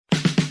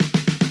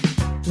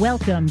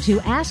Welcome to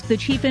Ask the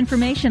Chief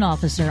Information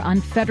Officer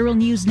on Federal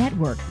News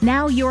Network.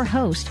 Now your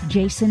host,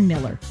 Jason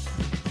Miller.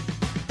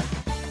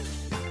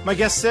 My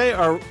guests today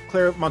are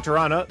Clare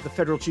Martorana, the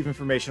Federal Chief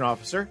Information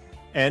Officer,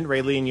 and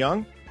Raylene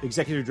Yung,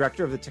 Executive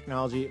Director of the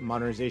Technology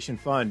Modernization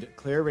Fund.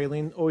 Clare,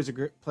 Raylene, always a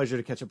great pleasure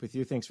to catch up with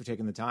you. Thanks for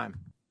taking the time.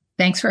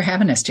 Thanks for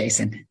having us,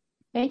 Jason.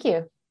 Thank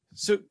you.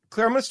 So,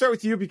 Clare, I'm going to start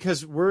with you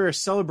because we're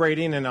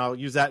celebrating, and I'll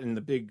use that in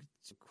the big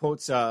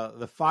quotes,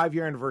 the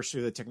 5-year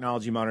anniversary of the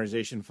Technology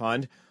Modernization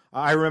Fund.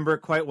 I remember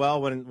it quite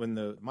well when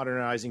the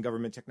Modernizing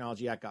Government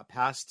Technology Act got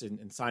passed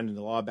and signed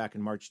into law back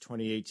in March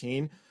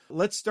 2018.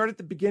 Let's start at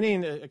the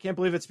beginning. I can't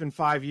believe it's been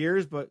 5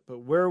 years, but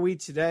where are we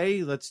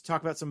today? Let's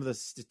talk about some of the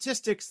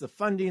statistics, the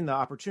funding, the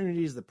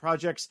opportunities, the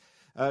projects.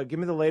 Give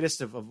me the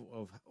latest of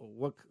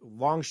what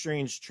long,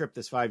 strange trip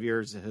this 5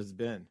 years has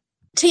been.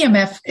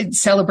 TMF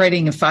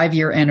celebrating a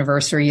 5-year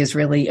anniversary is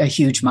really a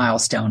huge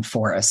milestone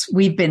for us.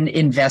 We've been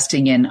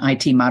investing in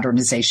IT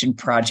modernization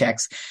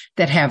projects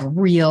that have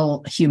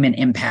real human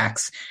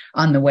impacts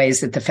on the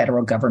ways that the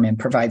federal government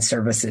provides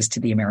services to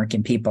the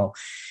American people.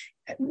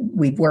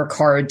 We work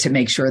hard to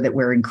make sure that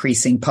we're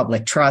increasing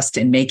public trust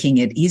and making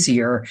it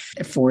easier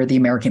for the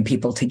American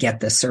people to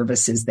get the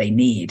services they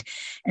need.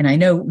 And I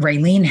know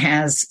Raylene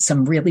has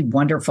some really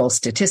wonderful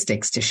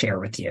statistics to share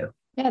with you.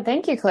 Yeah,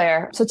 thank you,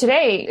 Claire. So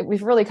today,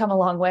 we've really come a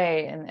long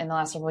way in the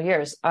last several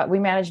years. We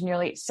managed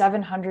nearly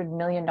 $700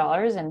 million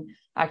in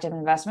active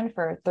investment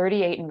for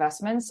 38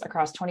 investments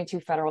across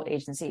 22 federal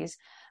agencies.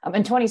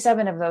 And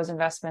 27 of those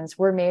investments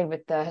were made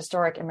with the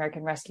historic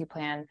American Rescue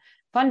Plan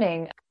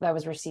funding that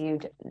was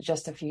received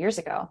just a few years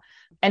ago.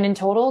 And in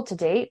total, to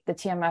date, the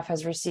TMF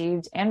has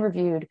received and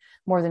reviewed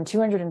more than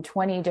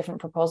 220 different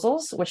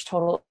proposals, which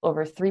total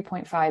over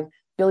 $3.5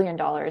 billion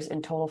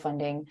in total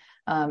funding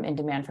in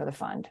demand for the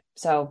fund.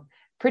 So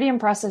pretty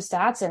impressive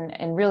stats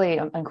and really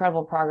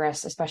incredible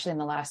progress, especially in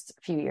the last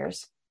few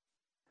years.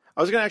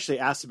 I was going to actually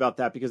ask about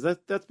that because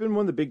that's been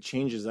one of the big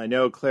changes. I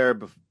know, Claire,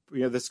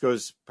 this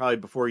goes probably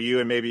before you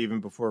and maybe even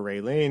before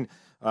Raylene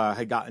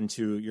had gotten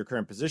to your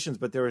current positions,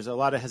 but there was a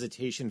lot of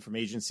hesitation from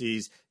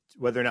agencies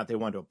whether or not they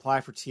wanted to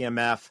apply for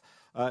TMF.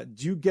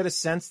 Do you get a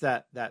sense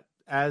that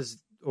as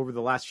over the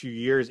last few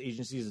years,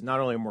 agencies not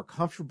only are more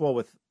comfortable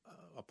with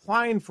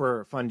applying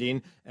for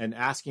funding and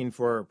asking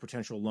for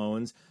potential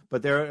loans,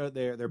 but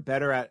they're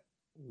better at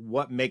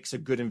what makes a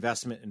good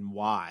investment and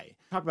why?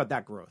 Talk about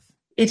that growth.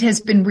 It has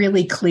been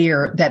really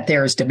clear that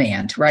there's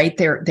demand, right?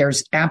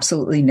 There's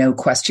absolutely no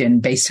question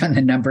based on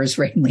the numbers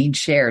Raylene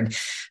shared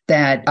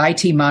that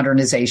IT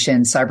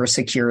modernization,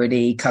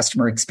 cybersecurity,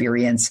 customer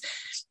experience,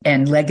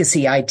 and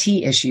legacy IT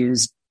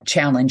issues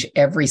challenge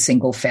every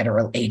single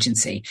federal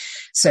agency.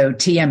 So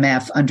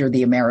TMF under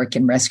the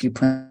American Rescue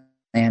Plan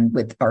and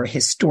with our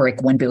historic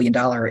 $1 billion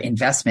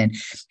investment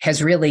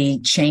has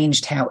really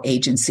changed how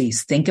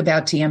agencies think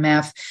about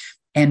TMF.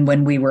 And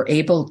when we were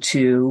able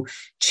to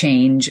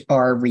change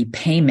our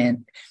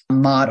repayment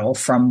model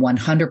from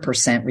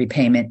 100%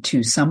 repayment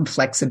to some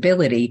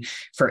flexibility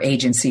for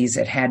agencies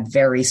that had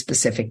very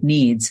specific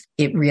needs,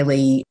 it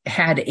really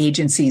had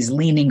agencies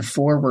leaning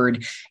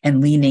forward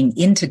and leaning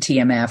into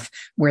TMF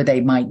where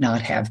they might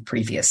not have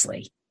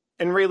previously.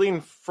 And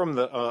Raylene, from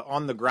the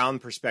on the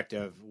ground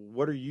perspective,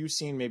 what are you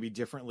seeing maybe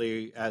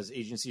differently as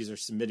agencies are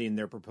submitting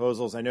their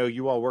proposals? I know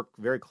you all work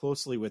very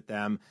closely with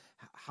them.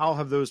 How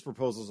have those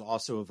proposals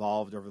also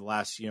evolved over the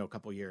last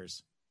couple of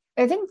years?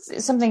 I think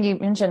something you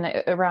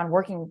mentioned around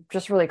working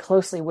just really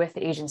closely with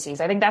agencies.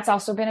 I think that's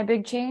also been a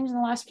big change in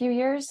the last few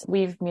years.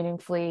 We've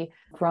meaningfully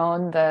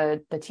grown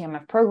the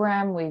TMF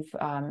program. We've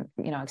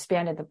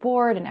expanded the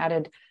board and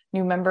added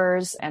new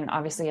members and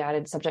obviously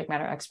added subject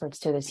matter experts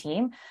to the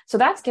team. So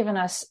that's given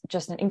us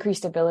just an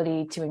increased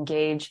ability to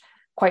engage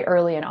quite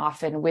early and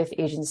often with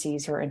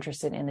agencies who are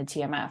interested in the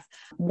TMF.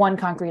 One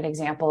concrete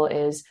example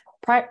is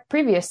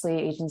previously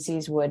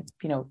agencies would,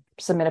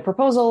 submit a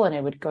proposal and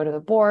it would go to the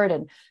board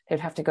and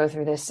they'd have to go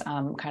through this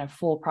kind of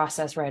full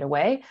process right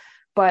away.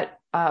 But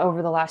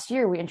over the last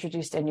year, we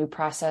introduced a new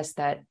process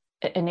that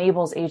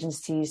enables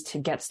agencies to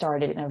get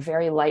started in a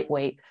very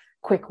lightweight,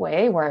 quick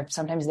way where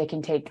sometimes they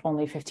can take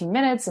only 15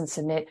 minutes and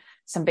submit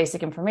some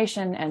basic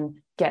information and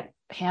get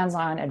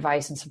hands-on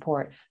advice and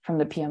support from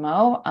the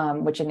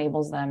PMO, which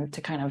enables them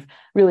to kind of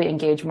really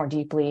engage more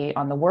deeply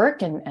on the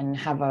work and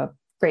have a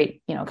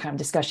great, kind of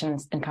discussion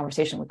and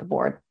conversation with the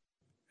board.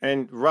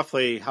 And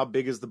roughly how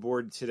big is the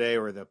board today,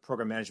 or the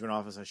program management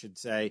office, I should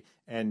say,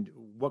 and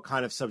what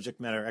kind of subject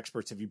matter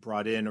experts have you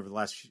brought in over the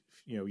last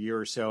year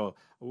or so?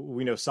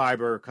 We know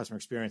cyber, customer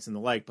experience and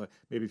the like, but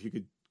maybe if you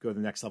could go to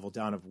the next level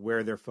down of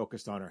where they're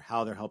focused on or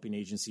how they're helping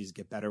agencies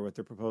get better with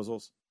their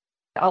proposals.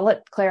 I'll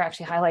let Claire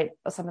actually highlight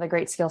some of the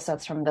great skill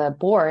sets from the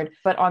board,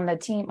 but on the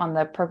team, on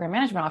the program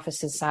management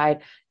office's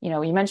side,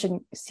 you mentioned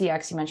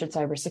CX, you mentioned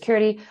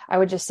cybersecurity. I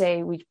would just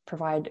say we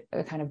provide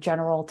a kind of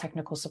general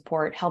technical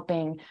support,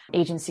 helping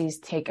agencies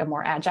take a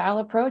more agile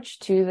approach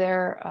to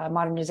their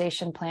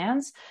modernization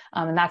plans.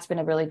 And that's been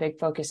a really big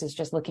focus, is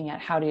just looking at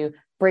how to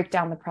break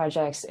down the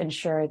projects,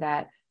 ensure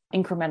that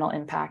incremental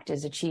impact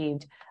is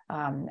achieved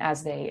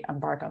as they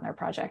embark on their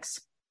projects.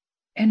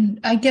 And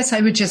I guess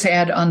I would just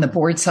add on the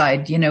board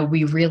side,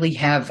 we really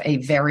have a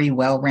very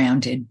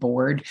well-rounded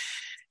board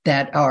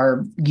that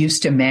are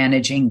used to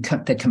managing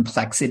the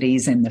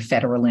complexities in the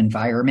federal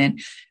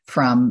environment,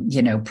 from,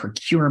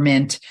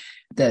 procurement,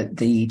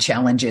 the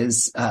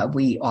challenges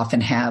we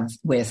often have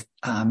with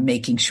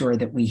making sure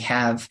that we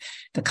have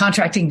the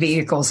contracting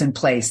vehicles in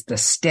place, the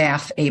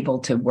staff able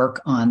to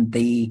work on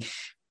the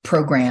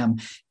program,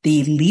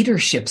 the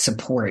leadership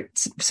support.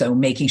 So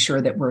making sure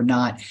that we're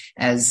not,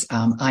 as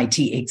IT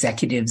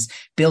executives,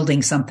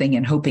 building something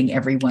and hoping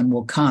everyone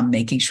will come,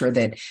 making sure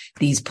that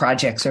these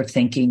projects are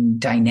thinking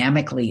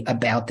dynamically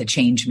about the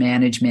change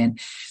management,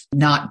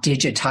 not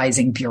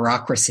digitizing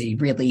bureaucracy,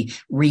 really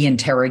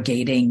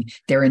reinterrogating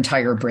their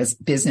entire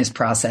business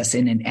process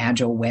in an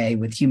agile way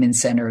with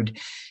human-centered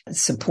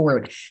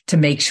support to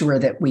make sure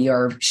that we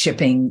are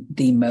shipping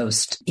the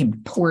most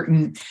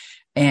important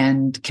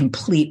and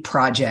complete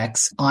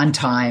projects on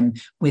time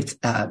with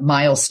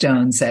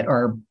milestones that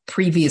are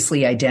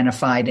previously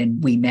identified,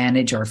 and we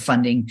manage our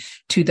funding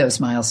to those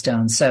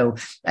milestones. So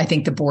I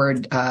think the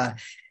board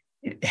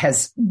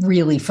has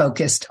really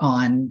focused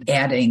on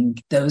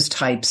adding those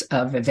types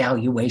of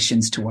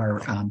evaluations to our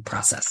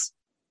process.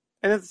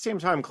 And at the same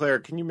time, Clare,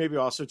 can you maybe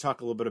also talk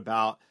a little bit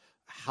about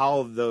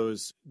how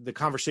the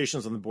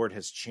conversations on the board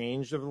has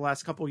changed over the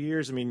last couple of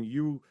years? I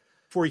mean,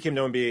 before you came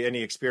to OMB,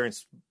 any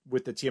experience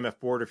with the TMF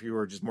board, if you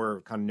were just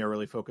more kind of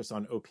narrowly focused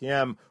on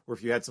OPM, or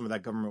if you had some of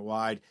that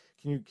government-wide,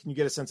 can you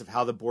get a sense of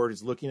how the board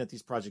is looking at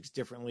these projects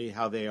differently,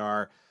 how they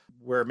are,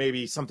 where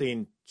maybe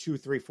something 2,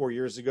 3, 4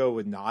 years ago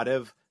would not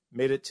have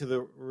made it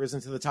risen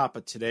to the top,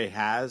 but today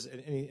has?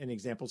 Any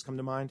examples come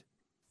to mind?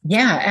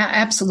 Yeah,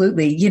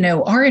 absolutely.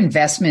 Our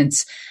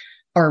investments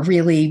are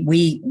really,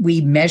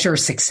 we measure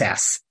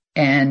success.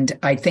 And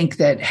I think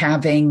that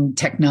having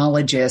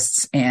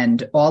technologists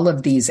and all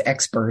of these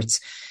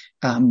experts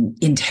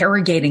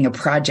interrogating a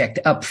project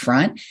up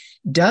front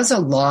does a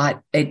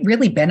lot. It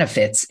really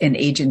benefits an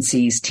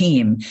agency's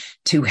team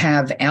to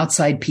have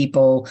outside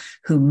people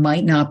who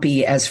might not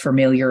be as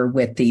familiar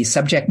with the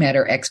subject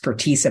matter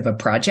expertise of a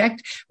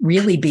project,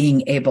 really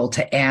being able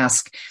to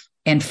ask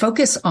and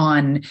focus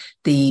on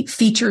the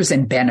features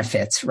and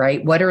benefits,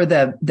 right? What are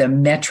the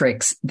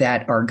metrics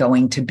that are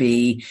going to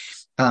be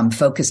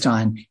focused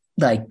on?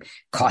 Like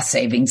cost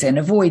savings and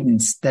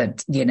avoidance,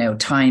 that,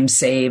 time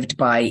saved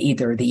by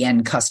either the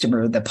end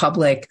customer, the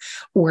public,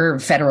 or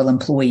federal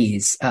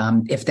employees,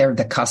 if they're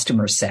the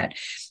customer set.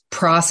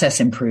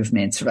 Process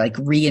improvements, like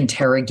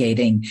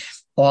reinterrogating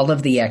all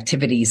of the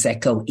activities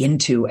that go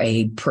into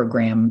a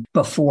program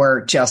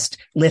before just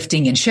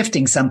lifting and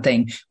shifting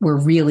something.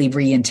 We're really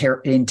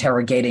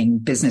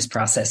reinterrogating business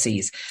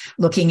processes,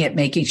 looking at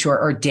making sure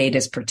our data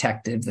is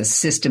protected, the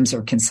systems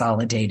are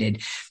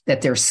consolidated,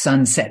 that there's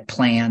sunset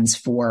plans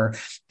for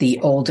the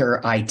older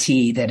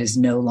IT that is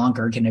no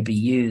longer going to be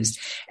used,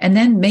 and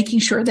then making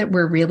sure that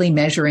we're really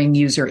measuring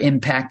user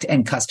impact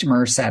and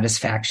customer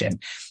satisfaction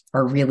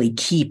are really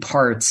key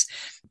parts.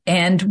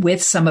 And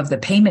with some of the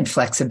payment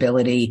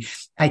flexibility,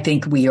 I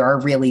think we are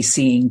really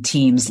seeing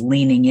teams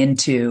leaning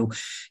into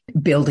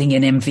building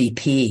an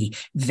MVP,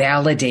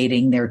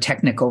 validating their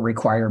technical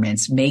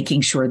requirements,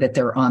 making sure that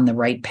they're on the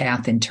right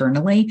path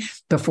internally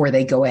before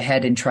they go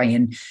ahead and try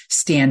and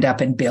stand up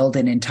and build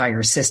an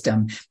entire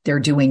system. They're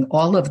doing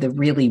all of the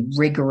really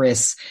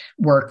rigorous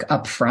work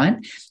up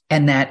front.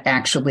 And that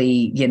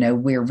actually,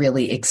 we're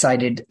really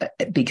excited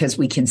because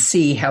we can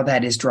see how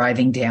that is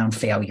driving down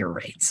failure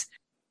rates.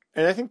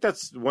 And I think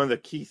that's one of the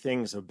key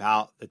things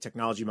about the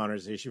Technology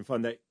Modernization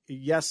Fund, that,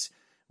 yes,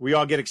 we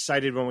all get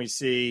excited when we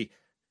see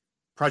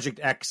Project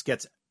X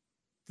gets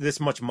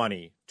this much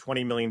money,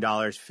 $20 million,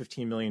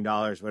 $15 million,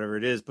 whatever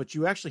it is, but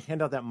you actually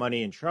hand out that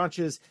money in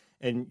tranches,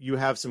 and you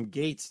have some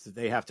gates that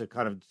they have to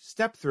kind of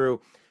step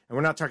through. And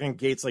we're not talking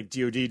gates like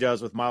DoD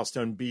does with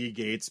Milestone B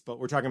gates, but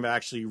we're talking about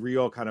actually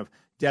real kind of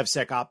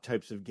DevSecOps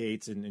types of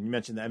gates. And you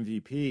mentioned the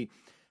MVP.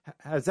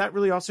 Has that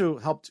really also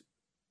helped,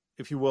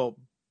 if you will,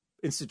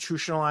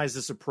 institutionalize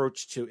this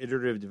approach to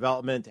iterative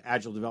development, to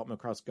agile development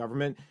across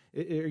government? Are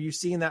you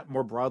seeing that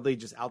more broadly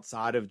just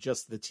outside of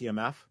just the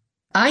TMF?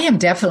 I am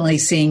definitely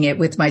seeing it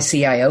with my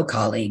CIO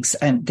colleagues,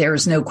 and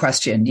there's no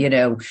question.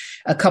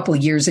 A couple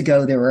of years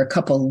ago, there were a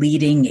couple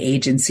leading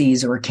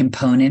agencies or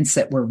components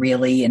that were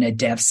really in a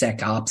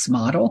DevSecOps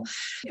model,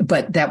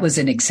 but that was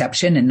an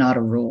exception and not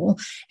a rule.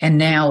 And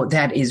now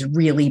that is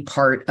really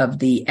part of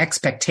the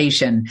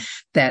expectation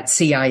that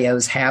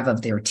CIOs have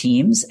of their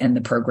teams and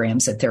the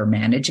programs that they're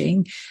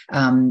managing,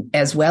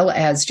 as well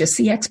as just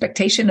the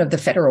expectation of the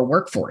federal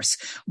workforce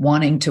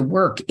wanting to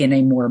work in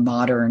a more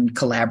modern,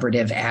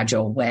 collaborative,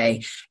 agile way.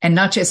 And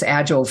not just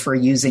agile for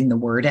using the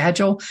word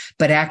agile,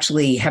 but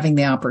actually having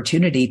the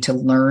opportunity to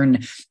learn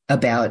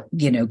about,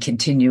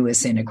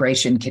 continuous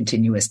integration,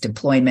 continuous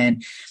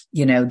deployment,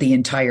 the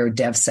entire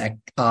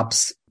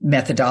DevSecOps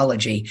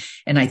methodology.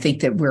 And I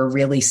think that we're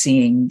really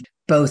seeing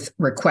both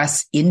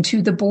requests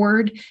into the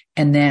board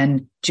and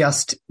then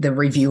just the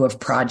review of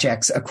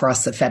projects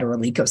across the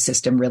federal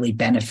ecosystem really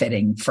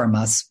benefiting from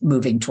us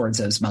moving towards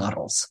those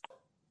models.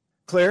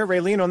 Claire,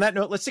 Raylene, on that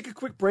note, let's take a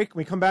quick break.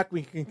 When we come back,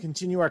 we can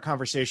continue our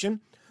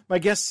conversation. My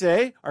guests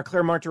today are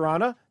Clare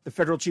Martorana, the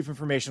Federal Chief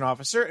Information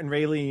Officer, and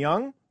Raylene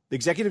Yung, the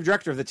Executive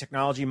Director of the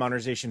Technology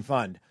Modernization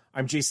Fund.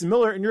 I'm Jason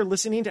Miller, and you're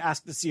listening to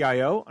Ask the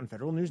CIO on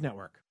Federal News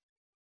Network.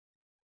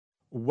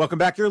 Welcome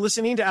back. You're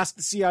listening to Ask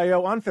the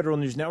CIO on Federal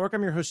News Network.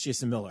 I'm your host,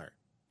 Jason Miller.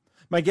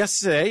 My guests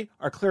today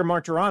are Clare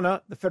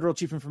Martorana, the Federal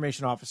Chief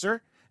Information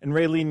Officer, and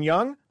Raylene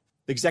Yung,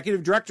 the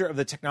Executive Director of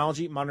the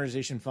Technology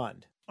Modernization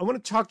Fund. I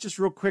want to talk just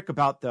real quick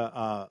about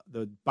the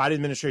Biden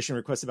administration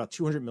requests about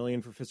 $200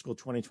 million for fiscal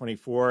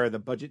 2024. The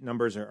budget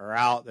numbers are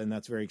out, and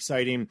that's very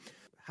exciting.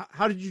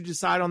 How did you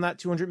decide on that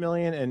 $200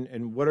 million,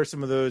 and what are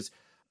some of those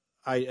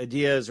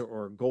ideas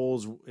or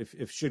goals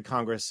if should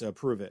Congress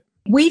approve it?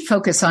 We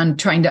focus on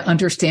trying to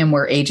understand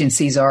where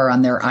agencies are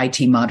on their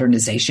IT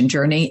modernization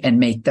journey and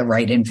make the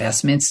right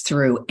investments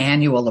through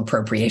annual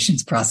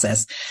appropriations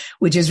process,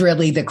 which is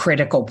really the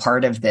critical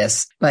part of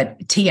this. But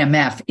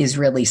TMF is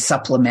really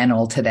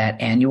supplemental to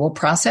that annual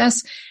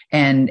process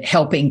and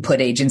helping put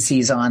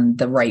agencies on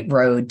the right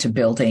road to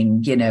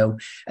building,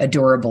 a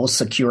durable,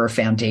 secure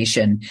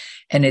foundation.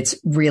 And it's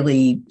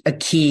really a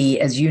key,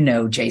 as you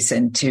know,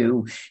 Jason,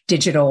 to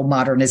digital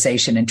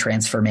modernization and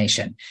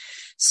transformation.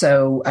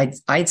 So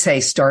I'd say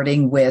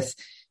starting with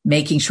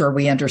making sure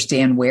we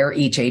understand where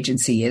each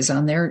agency is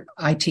on their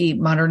IT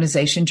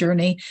modernization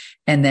journey,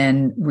 and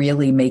then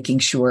really making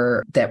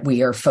sure that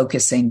we are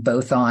focusing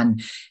both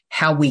on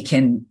how we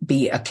can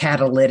be a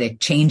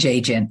catalytic change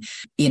agent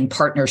in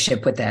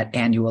partnership with that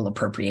annual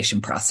appropriation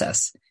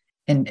process.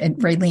 And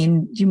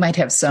Raylene, you might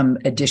have some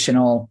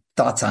additional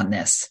thoughts on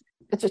this.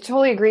 I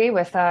totally agree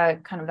with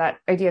kind of that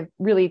idea of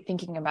really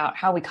thinking about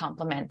how we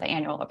complement the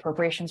annual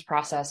appropriations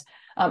process.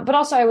 But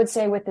also, I would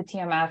say with the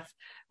TMF,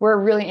 we're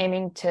really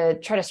aiming to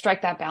try to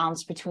strike that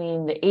balance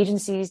between the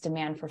agency's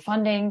demand for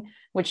funding,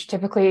 which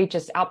typically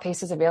just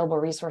outpaces available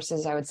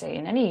resources, I would say,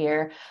 in any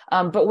year.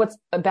 But what's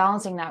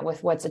balancing that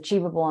with what's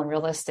achievable and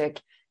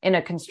realistic in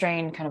a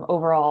constrained kind of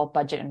overall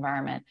budget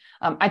environment.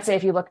 I'd say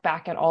if you look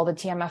back at all the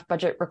TMF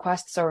budget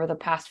requests over the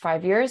past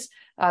 5 years,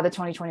 the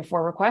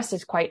 2024 request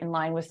is quite in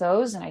line with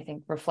those, and I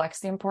think reflects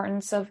the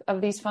importance of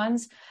these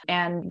funds.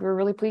 And we're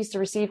really pleased to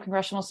receive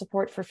congressional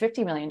support for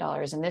 $50 million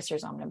in this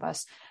year's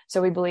omnibus.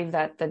 So we believe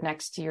that the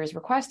next year's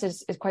request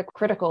is quite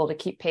critical to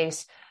keep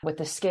pace with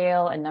the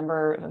scale and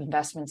number of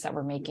investments that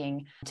we're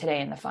making today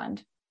in the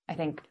fund. I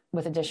think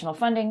with additional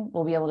funding,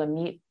 we'll be able to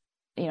meet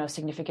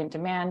significant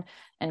demand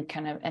and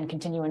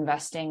continue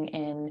investing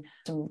in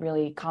some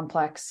really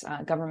complex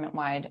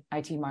government-wide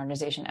IT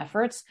modernization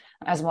efforts,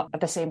 as well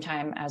at the same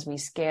time as we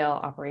scale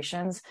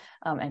operations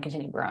and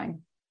continue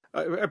growing.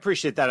 I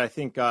appreciate that. I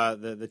think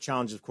the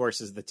challenge, of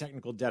course, is the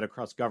technical debt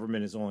across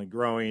government is only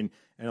growing,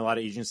 and a lot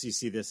of agencies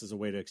see this as a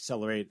way to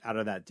accelerate out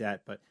of that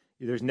debt. But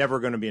there's never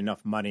going to be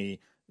enough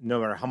money. No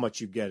matter how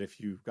much you get,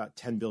 if you've got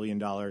 $10 billion,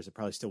 it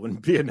probably still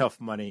wouldn't be enough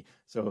money.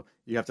 So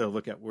you have to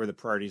look at where the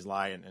priorities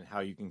lie and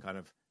how you can kind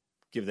of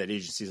give that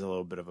agencies a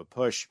little bit of a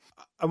push.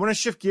 I want to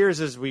shift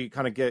gears as we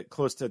kind of get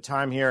close to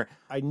time here.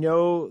 I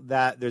know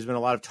that there's been a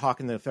lot of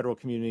talk in the federal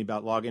community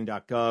about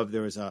login.gov.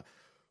 There was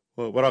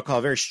what I'll call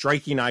a very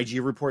striking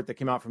IG report that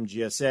came out from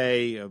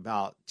GSA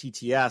about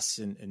TTS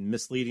and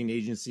misleading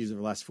agencies over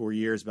the last 4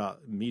 years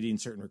about meeting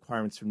certain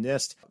requirements from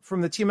NIST.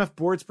 From the TMF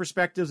board's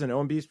perspectives and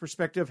OMB's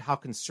perspective, how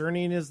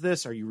concerning is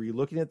this? Are you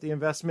relooking at the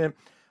investment?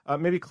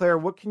 Maybe Claire,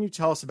 what can you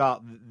tell us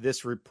about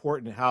this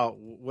report and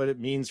what it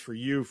means for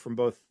you from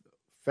both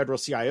federal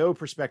CIO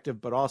perspective,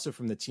 but also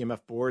from the TMF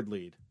board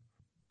lead?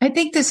 I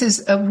think this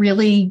is a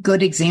really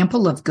good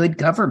example of good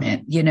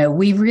government.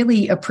 We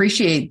really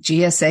appreciate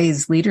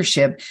GSA's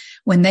leadership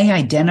when they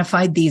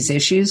identified these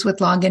issues with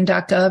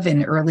login.gov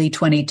in early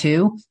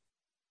 22.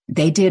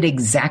 They did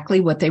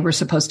exactly what they were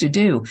supposed to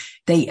do.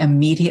 They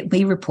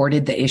immediately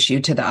reported the issue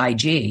to the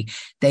IG.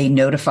 They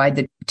notified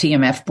the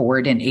TMF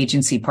board and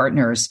agency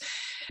partners,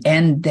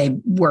 and they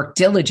worked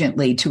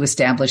diligently to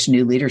establish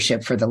new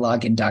leadership for the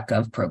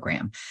login.gov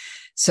program.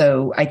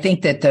 So I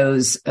think that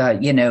those,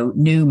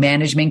 new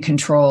management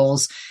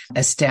controls,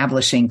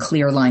 establishing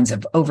clear lines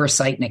of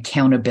oversight and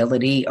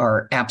accountability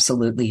are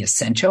absolutely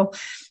essential.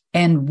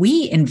 And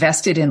we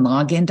invested in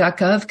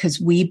login.gov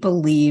because we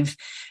believe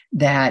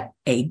that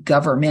a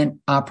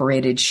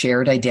government-operated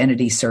shared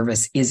identity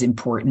service is an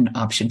important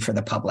option for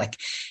the public.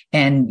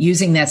 And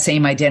using that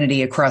same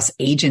identity across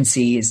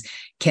agencies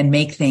can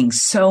make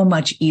things so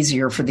much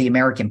easier for the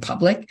American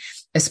public,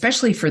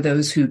 especially for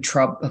those who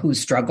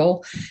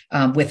struggle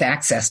with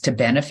access to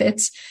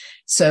benefits.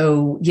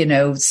 So,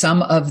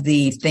 some of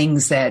the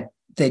things that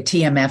the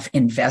TMF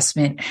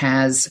investment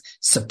has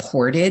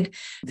supported,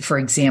 for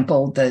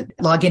example, the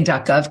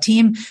login.gov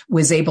team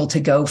was able to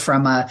go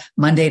from a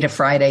Monday to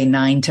Friday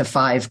 9 to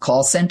 5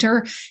 call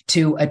center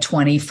to a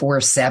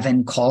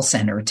 24/7 call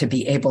center to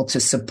be able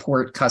to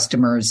support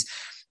customers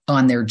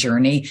on their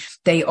journey.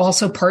 They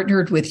also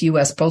partnered with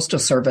U.S. Postal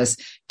Service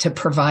to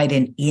provide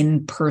an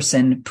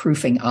in-person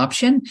proofing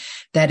option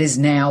that is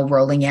now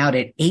rolling out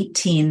at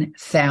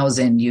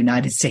 18,000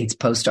 United States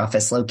Post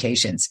Office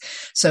locations.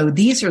 So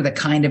these are the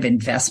kind of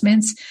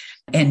investments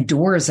and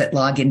doors that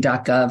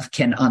login.gov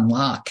can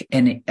unlock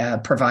and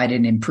provide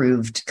an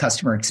improved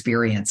customer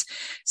experience.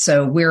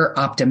 So we're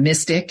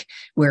optimistic.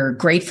 We're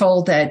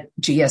grateful that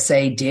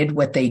GSA did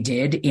what they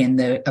did in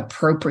the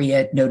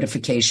appropriate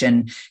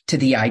notification to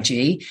the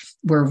IG.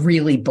 We're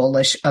really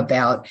bullish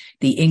about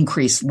the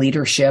increased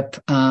leadership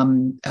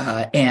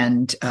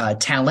and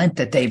talent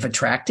that they've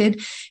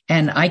attracted.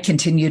 And I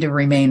continue to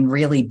remain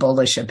really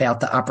bullish about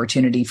the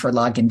opportunity for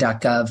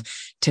login.gov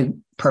to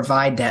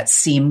provide that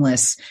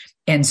seamless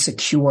and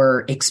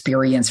secure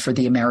experience for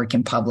the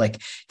American public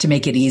to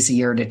make it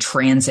easier to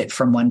transit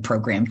from one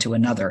program to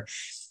another.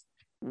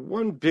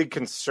 One big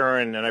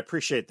concern, and I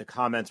appreciate the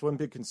comments, one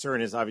big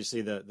concern is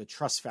obviously the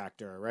trust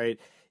factor, right?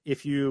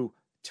 If you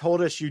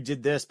told us you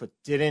did this but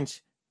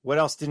didn't, what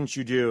else didn't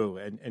you do?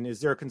 And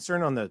is there a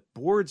concern on the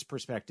board's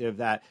perspective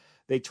that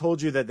they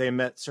told you that they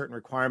met certain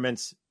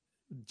requirements?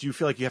 Do you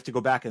feel like you have to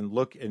go back and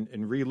look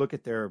and re-look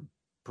at their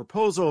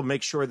proposal,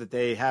 make sure that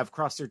they have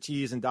crossed their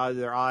T's and dotted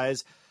their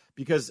I's?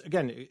 Because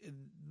again,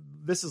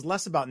 this is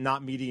less about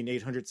not meeting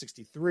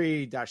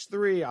 863-3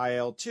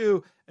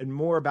 IL2 and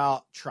more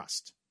about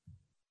trust.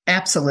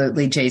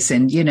 Absolutely,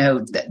 Jason. You know,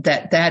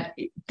 that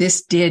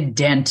this did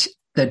dent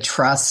the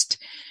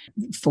trust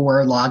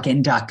for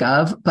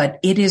login.gov, but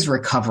it is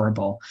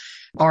recoverable.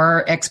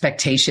 Our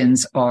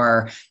expectations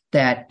are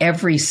that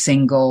every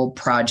single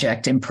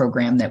project and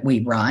program that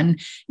we run,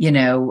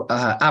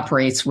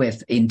 operates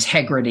with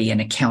integrity and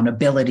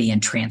accountability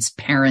and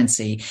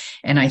transparency.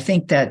 And I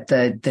think that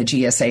the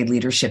GSA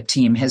leadership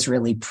team has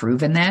really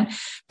proven that.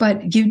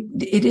 But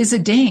it is a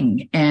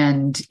ding,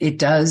 and it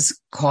does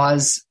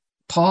cause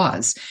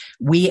pause.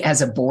 We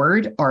as a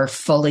board are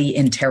fully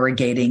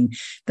interrogating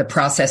the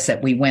process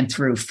that we went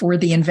through for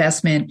the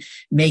investment,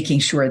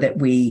 making sure that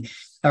we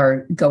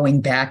are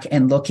going back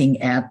and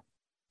looking at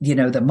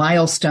the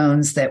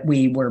milestones that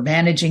we were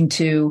managing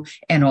to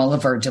and all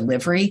of our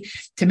delivery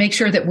to make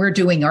sure that we're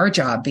doing our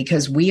job,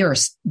 because we are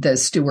the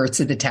stewards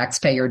of the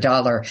taxpayer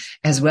dollar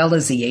as well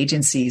as the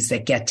agencies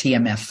that get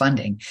TMF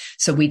funding.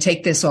 So we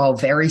take this all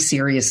very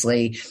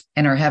seriously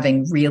and are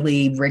having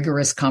really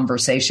rigorous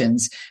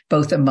conversations,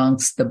 both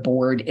amongst the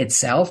board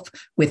itself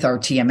with our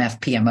TMF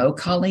PMO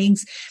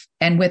colleagues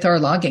and with our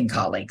login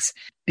colleagues,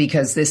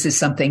 because this is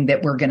something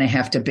that we're going to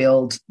have to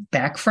build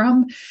back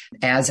from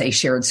as a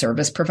shared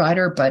service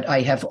provider. But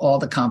I have all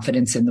the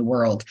confidence in the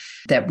world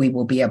that we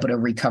will be able to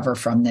recover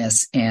from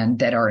this, and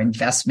that our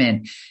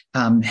investment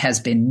has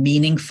been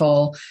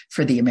meaningful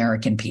for the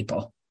American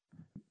people.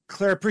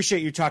 Claire,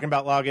 appreciate you talking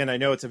about login. I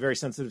know it's a very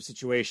sensitive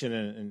situation,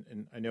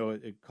 and I know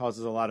it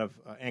causes a lot of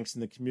angst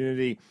in the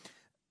community.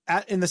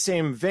 In the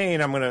same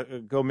vein, I'm going to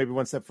go maybe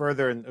one step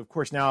further. And of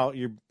course, now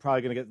you're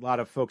probably going to get a lot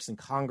of folks in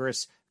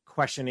Congress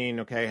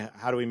questioning, okay,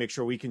 how do we make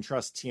sure we can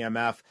trust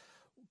TMF?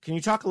 Can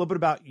you talk a little bit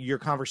about your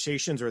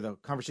conversations or the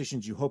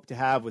conversations you hope to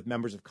have with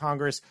members of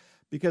Congress?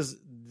 Because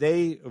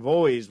they have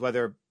always,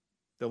 whether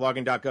the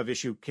login.gov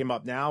issue came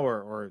up now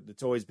or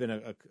it's always been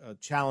a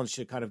challenge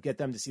to kind of get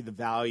them to see the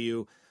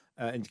value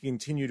and to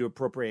continue to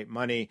appropriate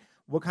money.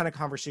 What kind of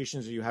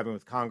conversations are you having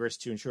with Congress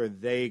to ensure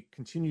they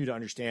continue to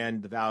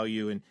understand the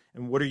value, and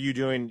what are you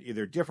doing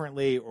either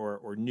differently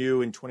or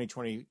new in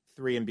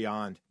 2023 and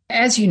beyond?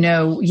 As you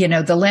know,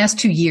 the last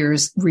 2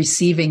 years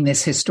receiving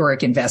this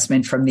historic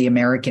investment from the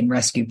American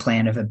Rescue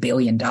Plan of $1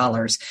 billion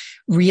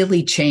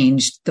really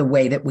changed the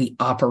way that we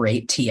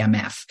operate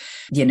TMF.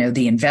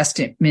 The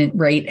investment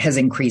rate has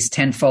increased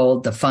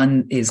tenfold. The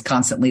fund is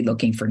constantly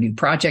looking for new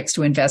projects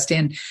to invest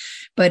in.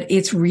 But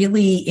it's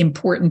really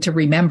important to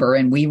remember,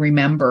 and we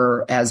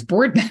remember as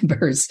board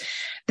members,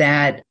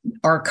 that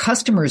our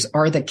customers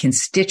are the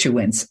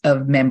constituents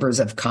of members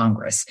of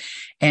Congress.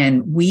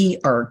 And we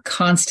are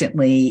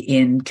constantly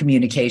in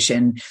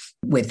communication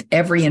with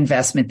every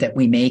investment that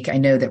we make. I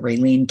know that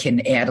Raylene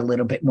can add a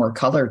little bit more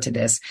color to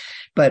this,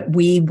 but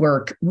we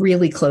work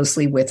really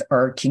closely with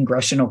our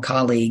congressional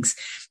colleagues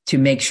to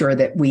make sure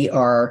that we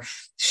are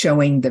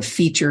showing the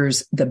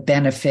features, the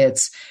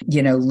benefits,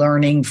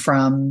 learning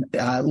from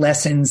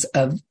lessons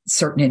of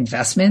certain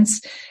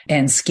investments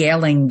and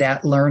scaling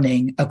that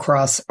learning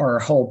across our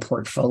whole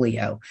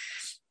portfolio.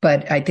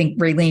 But I think,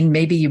 Raylene,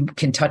 maybe you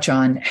can touch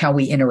on how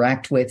we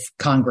interact with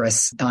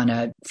Congress on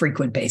a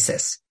frequent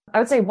basis. I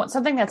would say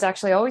something that's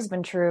actually always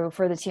been true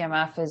for the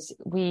TMF is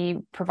we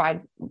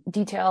provide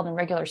detailed and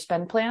regular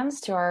spend plans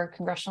to our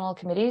congressional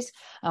committees.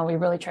 We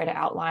really try to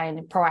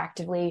outline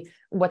proactively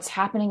what's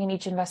happening in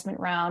each investment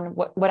round,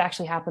 what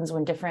actually happens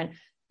when different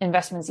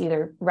investments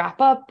either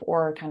wrap up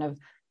or kind of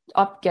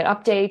get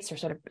updates or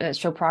sort of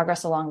show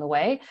progress along the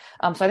way.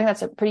 So I think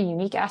that's a pretty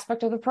unique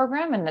aspect of the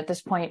program. And at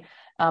this point,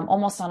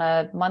 almost on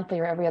a monthly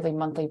or every other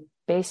monthly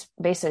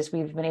basis,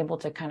 we've been able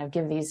to kind of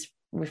give these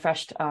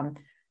refreshed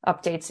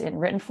updates in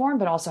written form,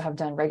 but also have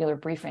done regular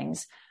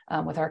briefings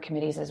with our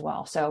committees as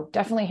well. So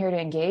definitely here to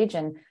engage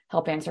and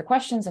help answer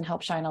questions and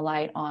help shine a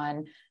light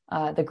on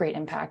the great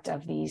impact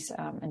of these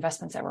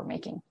investments that we're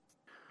making.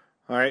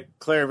 All right,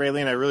 Claire,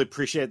 Raylene, I really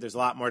appreciate it. There's a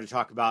lot more to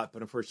talk about,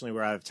 but unfortunately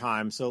we're out of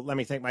time. So let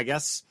me thank my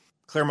guests.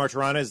 Clare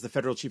Martorana is the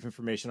Federal Chief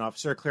Information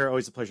Officer. Claire,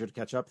 always a pleasure to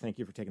catch up. Thank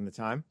you for taking the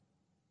time.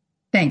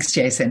 Thanks,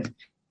 Jason.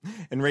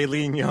 And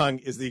Raylene Yung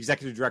is the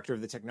Executive Director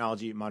of the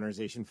Technology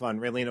Modernization Fund.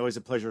 Raylene, always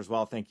a pleasure as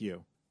well. Thank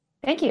you.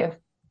 Thank you.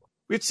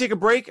 We have to take a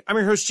break. I'm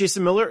your host,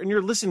 Jason Miller, and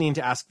you're listening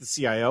to Ask the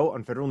CIO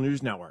on Federal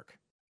News Network.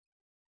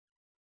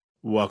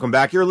 Welcome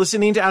back. You're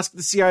listening to Ask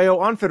the CIO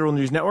on Federal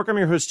News Network. I'm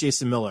your host,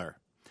 Jason Miller.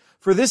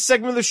 For this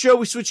segment of the show,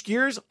 we switch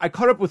gears. I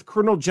caught up with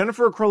Colonel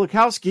Jennifer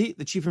Krolikowski,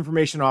 the Chief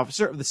Information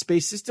Officer of the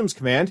Space Systems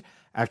Command,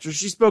 after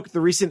she spoke at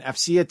the recent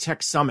FCA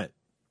Tech Summit.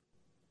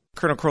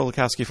 Colonel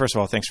Krolikowski, first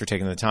of all, thanks for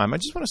taking the time. I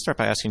just want to start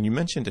by asking, you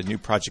mentioned a new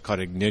project called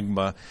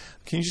Enigma.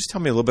 Can you just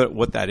tell me a little bit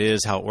what that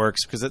is, how it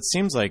works? Because it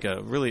seems like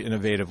a really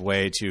innovative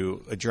way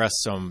to address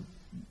some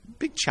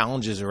big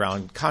challenges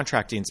around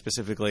contracting,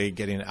 specifically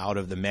getting out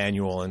of the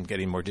manual and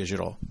getting more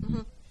digital.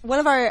 Mm-hmm. One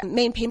of our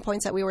main pain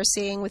points that we were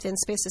seeing within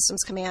Space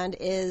Systems Command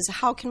is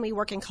how can we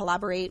work and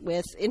collaborate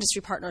with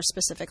industry partners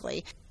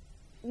specifically,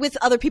 with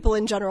other people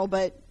in general,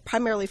 but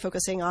primarily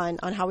focusing on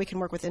how we can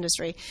work with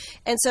industry.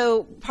 And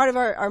so part of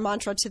our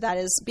mantra to that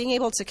is being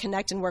able to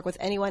connect and work with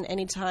anyone,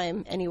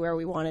 anytime, anywhere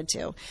we wanted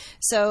to.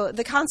 So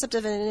the concept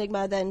of an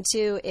Enigma then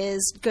too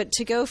is good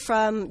to go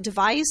from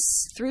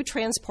device through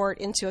transport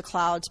into a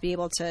cloud to be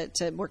able to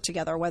work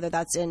together, whether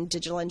that's in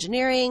digital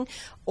engineering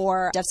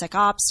or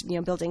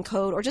DevSecOps, building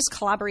code, or just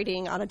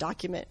collaborating on a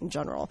document in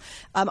general.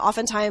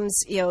 Oftentimes,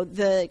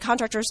 the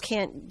contractors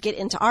can't get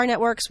into our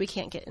networks, we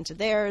can't get into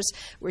theirs.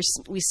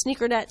 We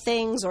sneaker net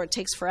things, or it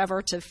takes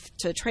forever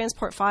to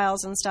transport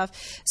files and stuff.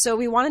 So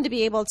we wanted to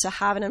be able to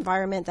have an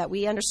environment that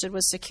we understood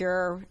was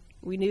secure.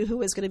 We knew who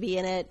was going to be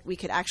in it. We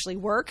could actually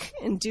work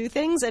and do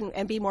things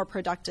and be more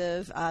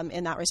productive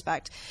in that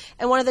respect.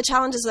 And one of the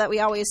challenges that we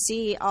always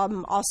see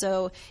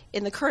also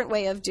in the current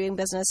way of doing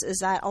business is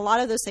that a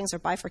lot of those things are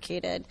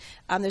bifurcated.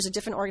 There's a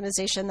different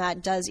organization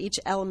that does each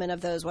element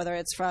of those, whether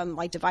it's from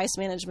like device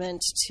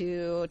management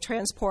to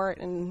transport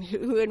and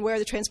who and where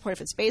the transport,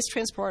 if it's base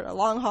transport or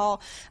long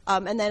haul,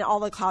 and then all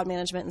the cloud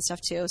management and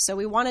stuff too. So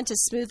we wanted to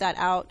smooth that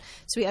out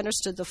so we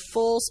understood the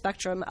full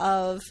spectrum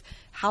of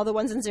how the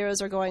ones and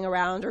zeros are going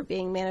around or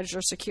being managed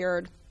or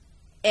secured,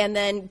 and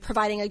then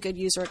providing a good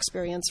user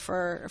experience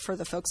for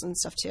the folks and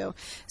stuff too.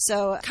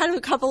 So kind of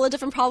a couple of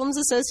different problems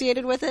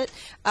associated with it,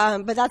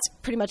 but that's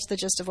pretty much the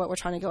gist of what we're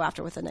trying to go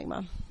after with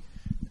Enigma.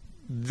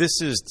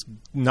 This is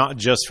not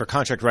just for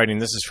contract writing.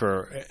 This is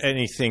for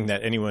anything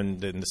that anyone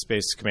in the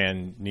Space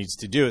Command needs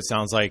to do. It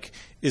sounds like,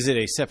 is it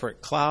a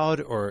separate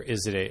cloud or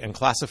is it an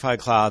unclassified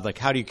cloud? Like,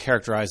 how do you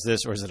characterize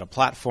this, or is it a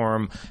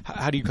platform?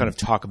 How do you kind of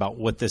talk about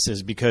what this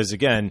is? Because,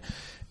 again,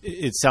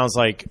 it sounds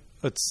like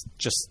it's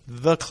just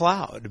the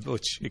cloud,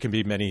 which it can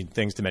be many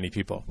things to many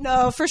people.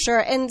 No, for sure.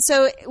 And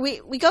so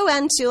we go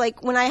into,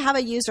 like, when I have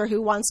a user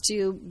who wants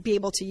to be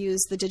able to use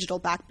the digital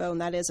backbone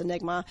that is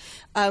Enigma,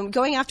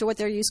 going after what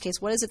their use case,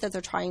 what is it that they're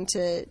trying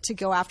to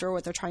go after, or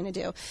what they're trying to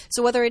do.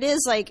 So whether it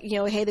is like,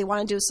 hey, they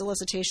want to do a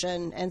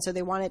solicitation, and so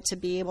they want it to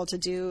be able to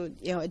do,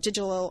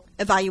 digital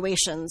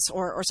evaluations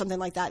or something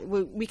like that,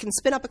 we can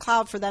spin up a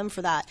cloud for them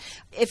for that.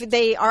 If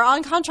they are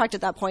on contract at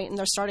that point and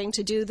they're starting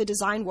to do the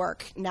design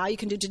work, now you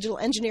can do digital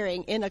engineering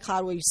in a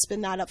cloud where you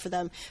spin that up for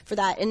them for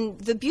that. And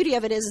the beauty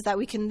of it is that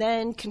we can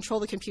then control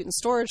the compute and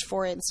storage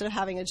for it instead of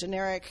having a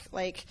generic,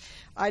 like,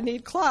 I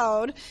need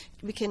cloud.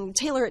 We can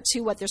tailor it to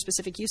what their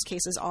specific use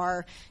cases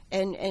are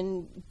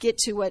and get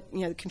to what,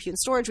 compute and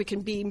storage. We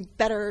can be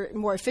better,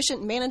 more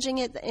efficient managing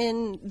it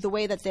in the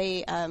way that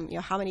they,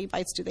 how many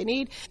bytes do they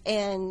need,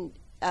 and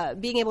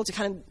being able to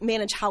kind of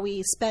manage how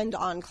we spend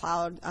on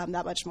cloud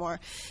that much more.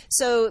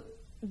 So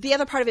the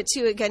other part of it,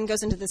 too, again,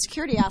 goes into the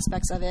security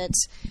aspects of it.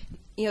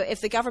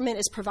 If the government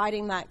is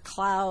providing that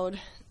cloud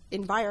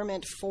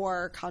environment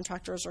for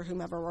contractors or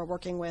whomever we're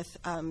working with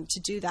to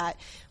do that,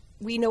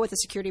 we know what the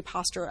security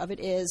posture of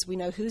it is. We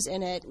know who's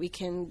in it. We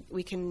can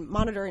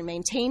monitor and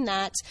maintain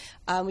that.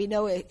 We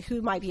know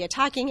who might be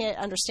attacking it,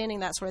 understanding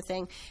that sort of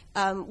thing,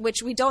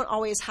 which we don't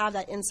always have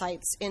that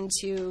insights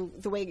into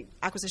the way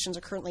acquisitions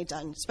are currently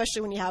done,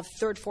 especially when you have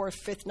third, fourth,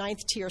 fifth,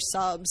 ninth tier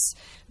subs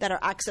that are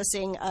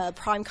accessing a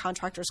prime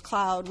contractor's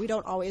cloud. We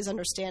don't always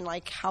understand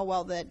like how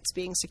well that's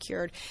being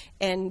secured,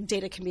 and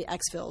data can be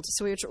exfilled.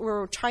 So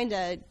we're trying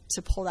to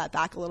pull that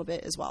back a little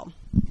bit as well.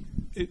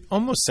 It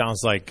almost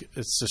sounds like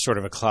it's a sort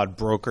of a cloud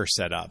broker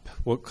setup.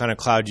 What kind of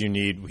cloud do you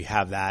need? We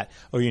have that.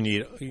 Oh, you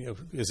need,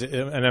 is it,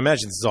 and I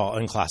imagine this is all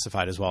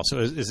unclassified as well. So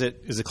is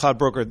a cloud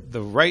broker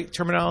the right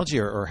terminology,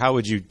 or how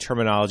would you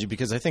terminology?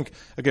 Because I think,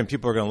 again,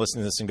 people are going to listen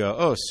to this and go,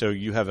 oh, so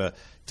you have a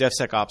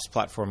DevSecOps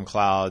platform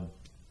cloud,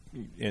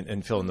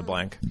 and fill in the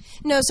blank.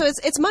 No, so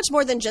it's much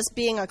more than just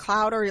being a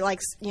cloud or like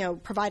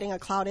providing a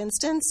cloud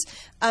instance.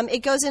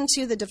 It goes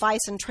into the device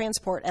and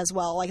transport as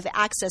well, like the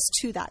access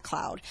to that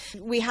cloud.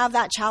 We have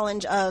that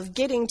challenge of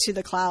getting to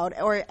the cloud,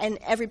 and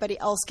everybody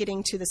else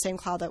getting to the same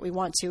cloud that we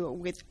want to,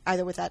 with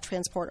either with that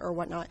transport or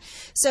whatnot.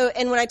 So,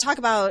 and when I talk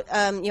about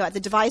at the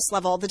device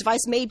level, the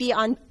device may be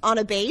on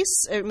a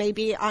base, it may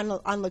be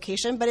on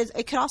location, but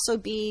it could also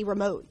be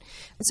remote.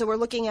 And so we're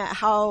looking at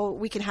how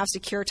we can have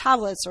secure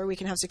tablets, or we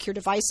can have secure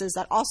devices services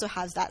that also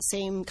has that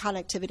same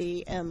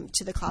connectivity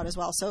to the cloud as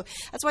well. So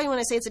that's why when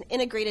I say it's an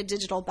integrated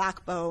digital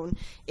backbone,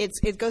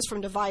 it goes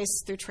from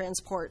device through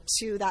transport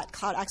to that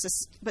cloud access.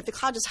 But the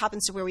cloud just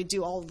happens to where we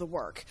do all of the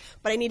work.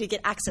 But I need to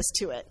get access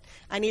to it.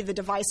 I need the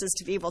devices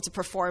to be able to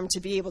perform, to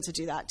be able to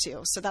do that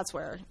too. So that's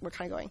where we're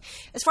kind of going.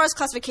 As far as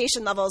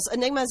classification levels,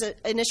 Enigma is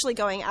initially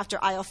going after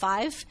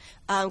IL5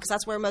 because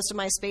that's where most of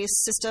my space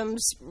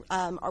systems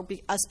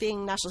us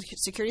being national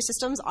security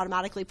systems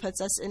automatically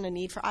puts us in a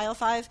need for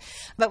IL5.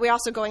 But we're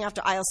also going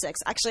after IL6.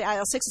 Actually,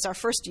 IL6 is our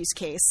first use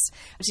case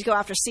to go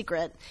after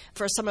secret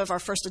for some of our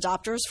first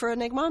adopters for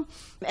Enigma,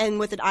 and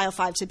with an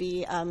IL5 to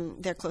be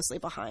there closely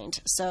behind.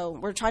 So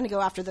we're trying to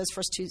go after those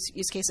first two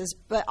use cases,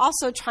 but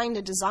also trying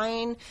to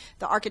design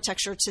the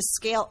architecture to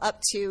scale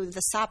up to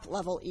the SAP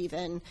level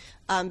even,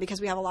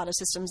 because we have a lot of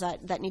systems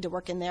that need to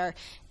work in there.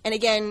 And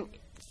again,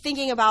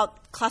 thinking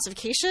about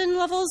classification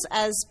levels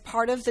as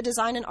part of the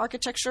design and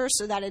architecture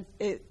so that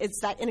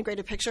it's that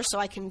integrated picture so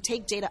I can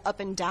take data up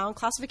and down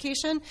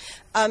classification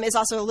is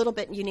also a little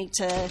bit unique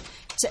to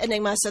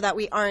Enigma so that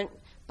we aren't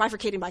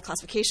bifurcating by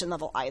classification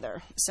level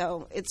either.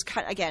 So it's,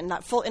 again,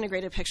 that full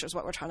integrated picture is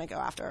what we're trying to go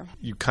after.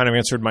 You kind of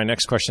answered my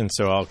next question,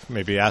 so I'll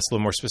maybe ask a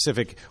little more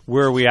specific.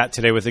 Where are we at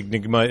today with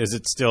Enigma? Is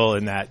it still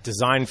in that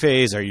design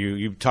phase?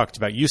 You talked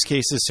about use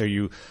cases. Are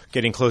you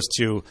getting close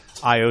to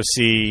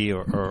IOC,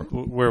 or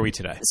where are we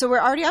today? So we're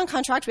already on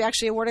contract. We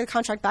actually awarded the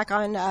contract back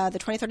on the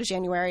 23rd of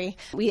January.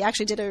 We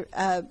actually did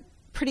a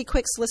pretty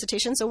quick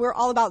solicitation. So we're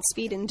all about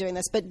speed in doing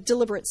this, but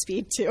deliberate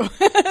speed too.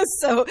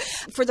 So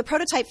for the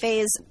prototype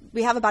phase,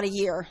 we have about a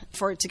year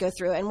for it to go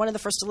through. And one of the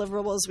first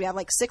deliverables, we have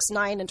like 6,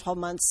 9, and 12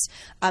 months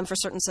for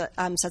certain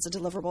sets of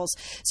deliverables.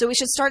 So we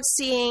should start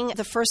seeing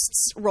the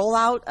first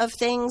rollout of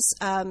things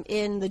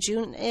in the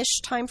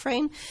June-ish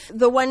timeframe.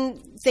 The one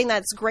thing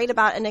that's great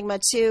about Enigma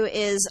too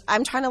is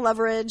I'm trying to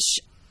leverage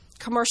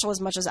commercial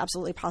as much as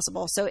absolutely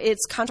possible. So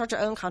it's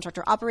contractor-owned,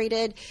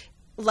 contractor-operated.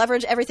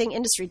 Leverage everything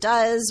industry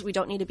does. We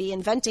don't need to be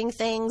inventing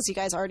things. You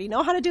guys already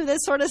know how to do this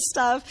sort of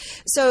stuff.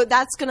 So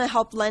that's going to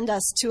help lend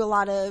us to a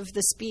lot of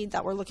the speed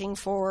that we're looking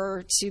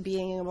for to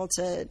being able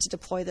to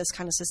deploy this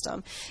kind of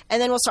system.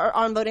 And then we'll start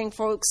onboarding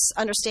folks,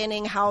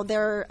 understanding how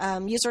their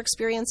user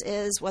experience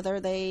is, whether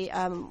they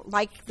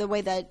like the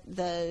way that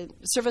the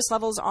service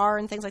levels are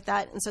and things like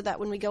that. And so that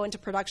when we go into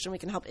production, we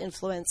can help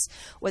influence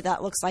what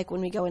that looks like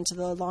when we go into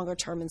the longer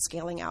term and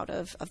scaling out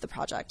of the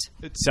project.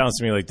 It sounds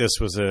to me like this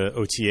was a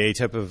OTA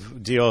type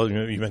of deal.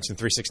 You mentioned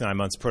 3, 6, 9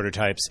 months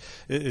prototypes.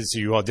 So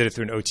you all did it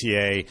through an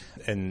OTA,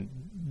 and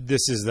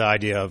this is the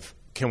idea of,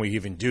 can we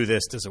even do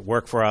this? Does it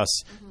work for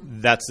us?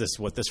 Mm-hmm. That's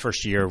what this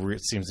first year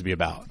seems to be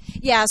about.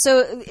 Yeah,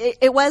 so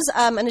it was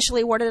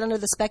initially awarded under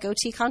the Spec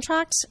OT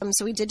contract.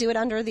 So we did do it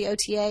under the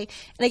OTA.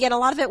 And again, a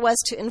lot of it was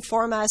to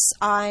inform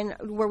us on,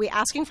 were we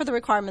asking for the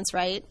requirements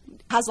right?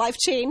 Has life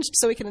changed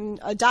so we can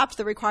adopt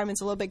the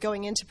requirements a little bit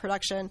going into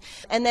production?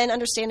 And then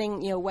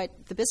understanding, what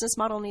the business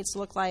model needs to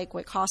look like,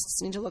 what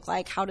costs need to look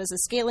like, how does the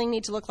scaling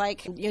need to look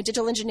like?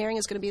 Digital engineering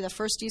is going to be the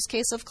first use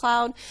case of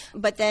cloud.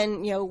 But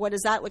then, what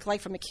does that look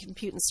like from a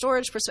compute and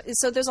storage perspective?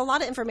 So there's a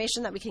lot of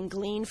information that we can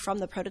glean from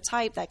the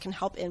prototype that can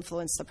help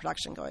influence the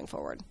production going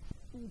forward.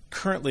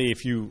 Currently,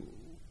 if you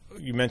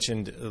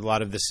mentioned a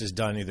lot of this is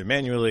done either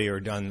manually or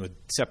done with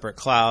separate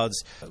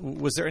clouds.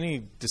 Was there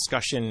any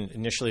discussion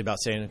initially about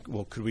saying,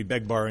 well, could we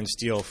beg, borrow, and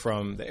steal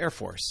from the Air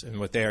Force and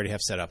what they already have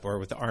set up, or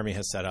what the Army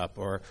has set up,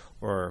 or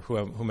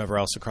whomever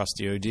else across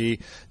DoD?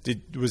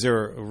 Was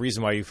there a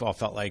reason why you all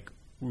felt like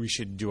we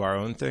should do our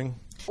own thing?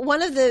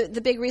 One of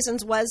the big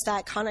reasons was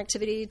that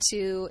connectivity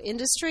to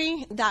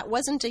industry. That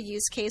wasn't a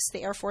use case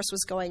the Air Force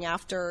was going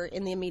after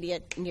in the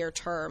immediate near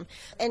term.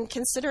 And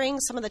considering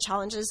some of the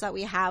challenges that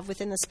we have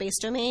within the space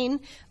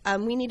domain,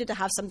 we needed to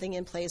have something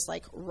in place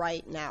like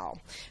right now.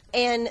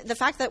 And the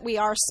fact that we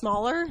are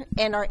smaller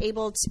and are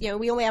able to,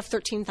 we only have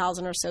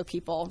 13,000 or so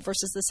people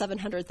versus the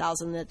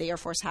 700,000 that the Air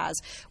Force has.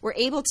 We're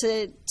able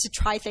to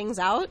try things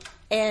out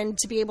and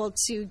to be able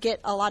to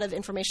get a lot of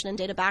information and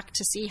data back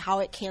to see how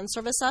it can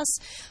service us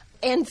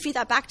and feed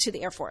that back to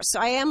the Air Force.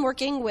 So I am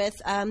working with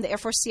the Air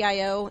Force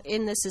CIO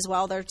in this as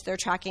well. They're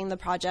tracking the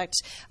project,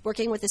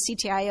 working with the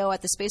CTIO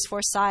at the Space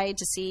Force side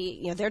to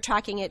see, they're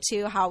tracking it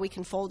too, how we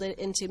can fold it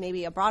into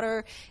maybe a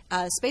broader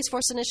Space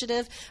Force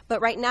initiative.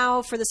 But right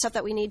now, for the stuff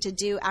that we need to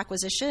do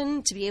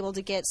acquisition to be able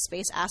to get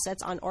space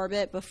assets on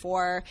orbit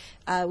before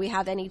we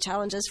have any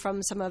challenges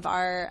from some of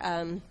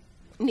our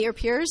near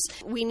peers,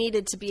 we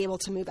needed to be able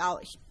to move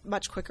out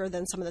much quicker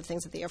than some of the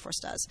things that the Air Force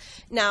does.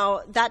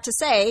 Now, that to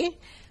say,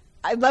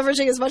 I'm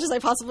leveraging as much as I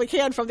possibly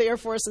can from the Air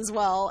Force as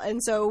well.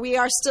 And so we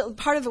are still,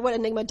 part of what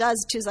Enigma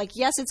does too is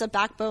yes, it's a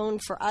backbone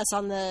for us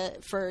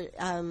for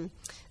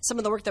some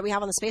of the work that we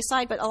have on the space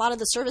side, but a lot of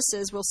the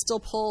services will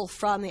still pull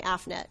from the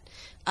AFNet.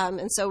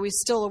 And so we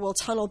still will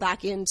tunnel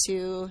back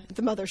into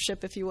the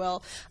mothership, if you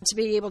will, to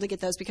be able to get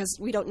those because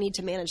we don't need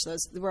to manage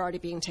those. We're already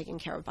being taken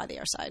care of by the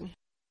air side.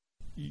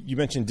 You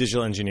mentioned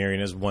digital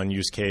engineering as one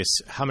use case.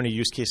 How many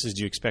use cases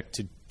do you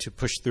expect to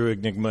push through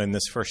Enigma in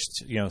this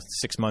first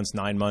 6 months,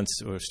 9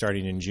 months, or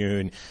starting in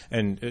June?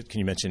 And can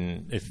you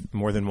mention, if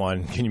more than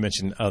one, can you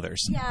mention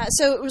others? Yeah,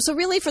 so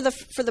really for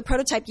the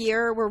prototype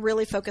year, we're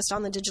really focused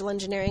on the digital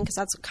engineering because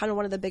that's kind of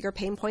one of the bigger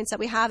pain points that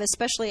we have,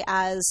 especially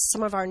as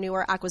some of our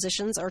newer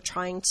acquisitions are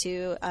trying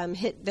to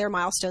hit their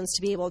milestones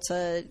to be able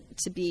to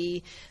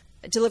be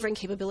delivering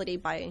capability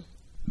by.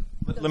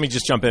 Let me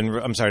just jump in.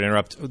 I'm sorry to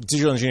interrupt.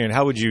 Digital engineering,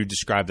 how would you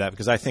describe that?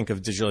 Because I think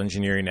of digital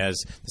engineering as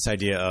this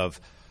idea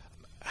of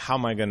how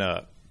am I going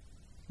to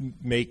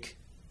make,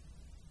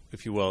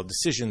 if you will,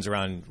 decisions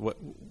around what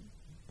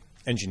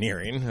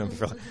engineering,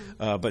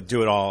 but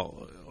do it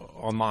all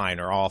online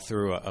or all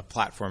through a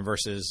platform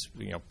versus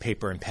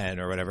paper and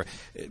pen or whatever.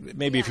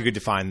 Maybe if you could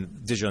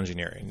define digital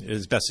engineering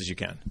as best as you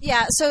can.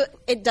 Yeah, so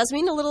it does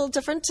mean a little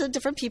different to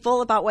different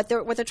people about what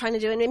they're trying to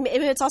do, and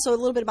maybe it's also a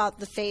little bit about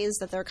the phase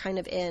that they're kind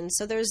of in.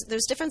 So there's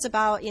difference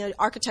about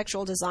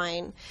architectural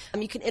design.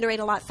 You can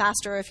iterate a lot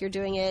faster if you're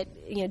doing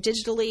it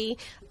digitally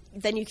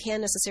than you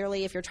can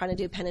necessarily if you're trying to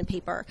do pen and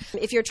paper.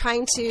 If you're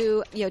trying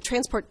to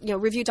transport,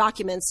 review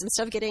documents,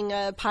 instead of getting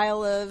a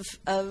pile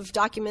of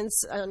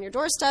documents on your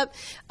doorstep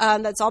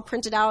that's all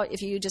printed out,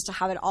 if you just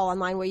have it all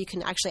online where you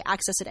can actually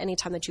access it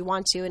anytime that you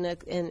want to in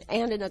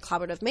a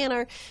collaborative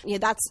manner,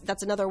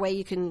 that's another way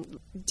you can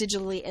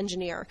digitally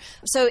engineer.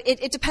 So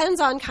it depends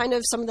on kind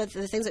of some of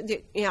the things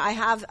that I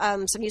have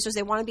some users,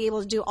 they want to be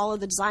able to do all of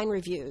the design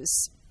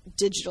reviews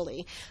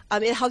digitally.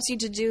 It helps you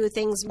to do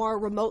things more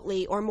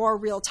remotely or more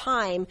real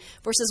time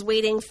versus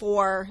waiting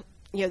for,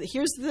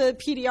 here's the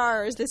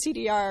PDR, here's the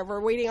CDR,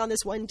 we're waiting on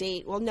this one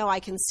date. Well, no,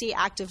 I can see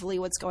actively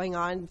what's going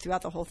on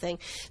throughout the whole thing.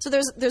 So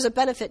there's a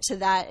benefit to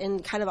that in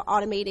kind of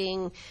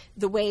automating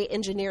the way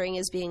engineering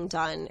is being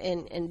done,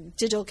 and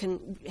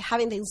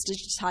having things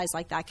digitized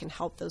like that can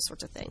help those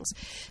sorts of things.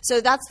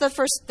 So that's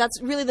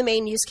really the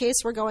main use case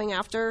we're going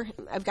after.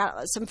 I've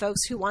got some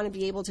folks who want to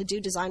be able to do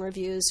design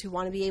reviews, who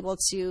want to be able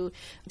to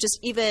just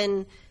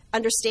even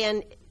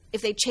understand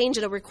if they change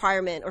a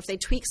requirement or if they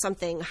tweak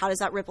something, how does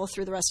that ripple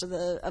through the rest of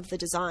the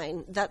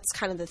design? That's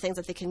kind of the things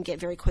that they can get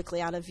very quickly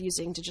out of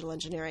using digital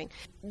engineering.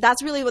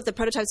 That's really what the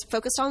prototype's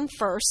focused on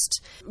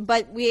first.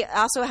 But we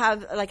also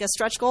have like a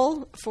stretch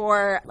goal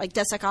for like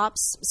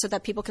DevSecOps so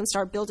that people can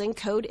start building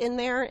code in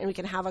there, and we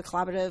can have a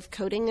collaborative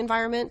coding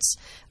environment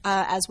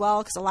as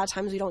well, because a lot of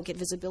times we don't get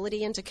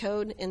visibility into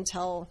code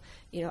until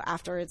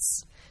after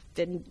it's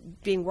been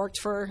being worked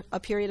for a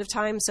period of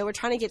time. So we're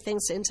trying to get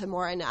things into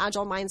more an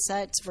agile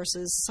mindset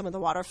versus some of the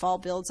waterfall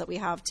builds that we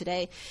have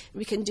today.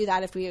 We can do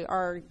that if we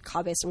are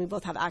cloud-based and we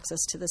both have access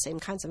to the same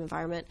kinds of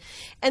environment.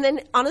 And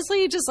then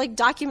honestly, just like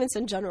documents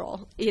in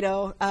general,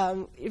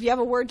 if you have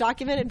a Word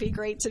document, it'd be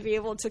great to be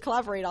able to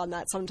collaborate on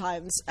that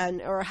sometimes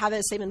or have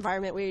the same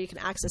environment where you can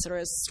access it or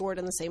it's stored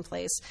in the same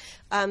place.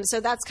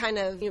 So that's kind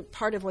of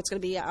part of what's going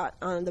to be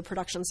on the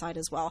production side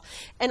as well.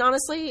 And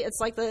honestly, it's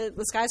like the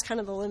sky's kind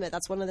of the limit.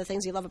 That's one of the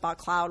things you love about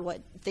cloud, a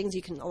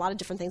lot of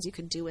different things you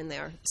could do in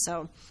there.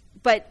 So,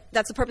 but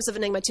that's the purpose of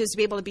Enigma too, is to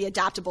be able to be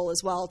adaptable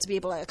as well, to be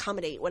able to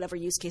accommodate whatever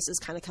use cases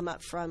kind of come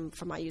up from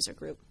my user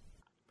group.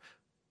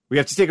 We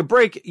have to take a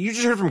break. You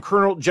just heard from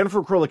Colonel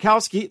Jennifer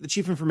Krolikowski, the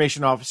Chief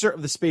Information Officer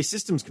of the Space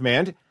Systems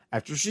Command,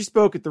 after she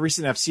spoke at the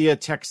recent AFCEA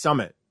Tech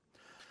Summit.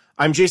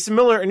 I'm Jason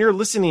Miller, and you're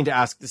listening to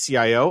Ask the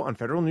CIO on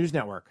Federal News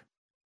Network.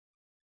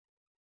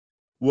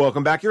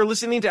 Welcome back. You're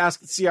listening to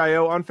Ask the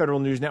CIO on Federal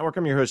News Network.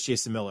 I'm your host,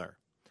 Jason Miller.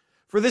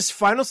 For this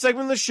final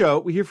segment of the show,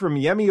 we hear from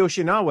Yemi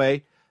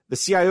Yoshinawe, the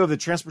CIO of the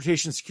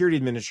Transportation Security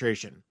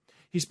Administration.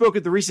 He spoke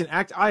at the recent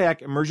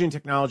ACT-IAC Emerging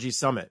Technology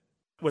Summit.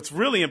 What's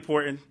really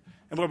important,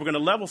 and what we're going to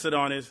level set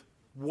on, is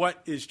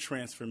what is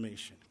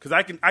transformation? Because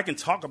I can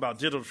talk about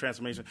digital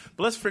transformation,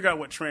 but let's figure out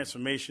what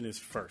transformation is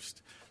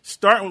first.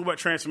 Starting with what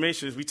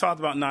transformation is, we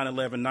talked about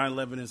 9/11.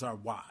 9/11 is our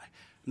why.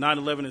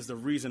 9/11 is the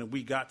reason that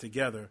we got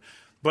together.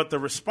 But the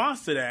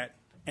response to that,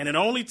 and it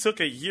only took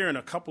a year and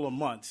a couple of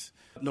months.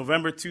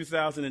 November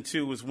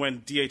 2002 was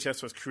when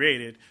DHS was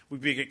created. We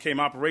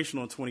became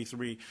operational in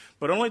 23,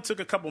 but it only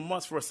took a couple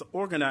months for us to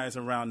organize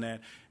around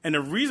that. And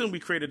the reason we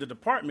created the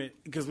department,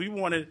 because we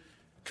wanted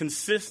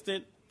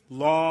consistent,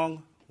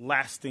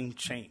 long-lasting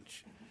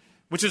change,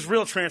 which is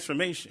real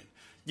transformation.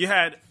 You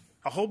had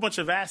a whole bunch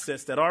of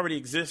assets that already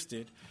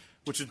existed,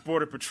 which is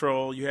Border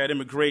Patrol, you had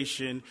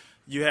immigration,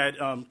 you had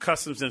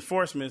customs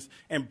enforcement,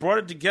 and brought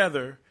it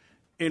together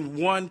in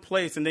one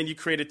place, and then you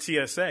created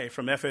TSA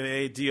from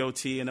FAA,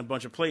 DOT, and a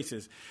bunch of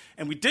places.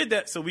 And we did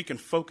that so we can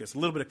focus, a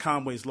little bit of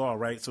Conway's Law,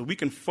 right? So we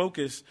can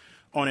focus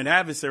on an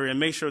adversary and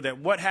make sure that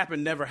what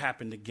happened never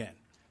happened again.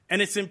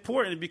 And it's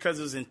important because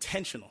it was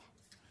intentional,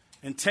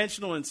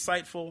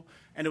 insightful,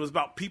 and it was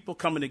about people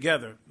coming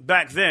together.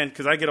 Back then,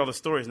 because I get all the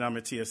stories now, I'm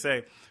at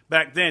TSA,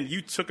 back then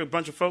you took a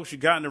bunch of folks, you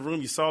got in the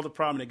room, you solved the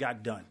problem, and it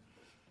got done.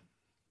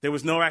 There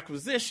was no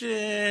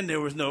acquisition. There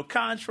was no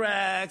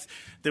contracts.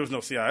 There was no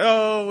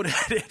CIO.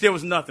 There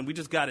was nothing. We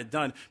just got it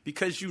done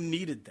because you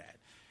needed that.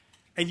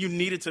 And you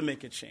needed to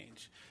make a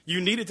change. You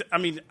needed to,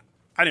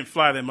 I didn't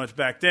fly that much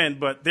back then,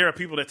 but there are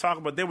people that talk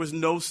about there was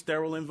no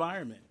sterile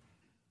environment.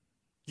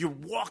 You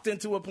walked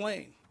into a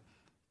plane.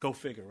 Go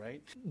figure,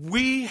 right?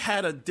 We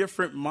had a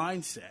different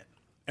mindset,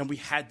 and we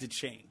had to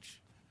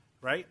change,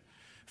 right?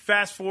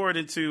 Fast forward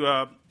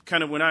into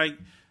kind of when I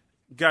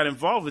got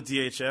involved with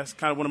DHS,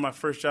 kind of one of my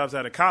first jobs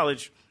out of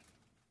college,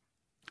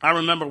 I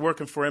remember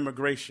working for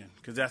immigration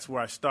because that's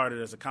where I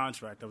started as a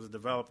contractor. I was a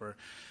developer.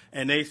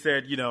 And they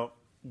said,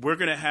 we're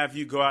going to have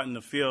you go out in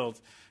the field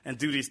and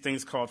do these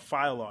things called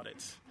file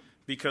audits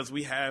because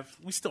we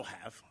still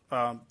have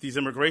these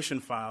immigration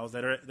files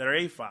that are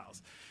A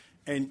files.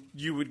 And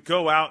you would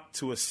go out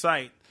to a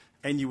site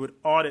and you would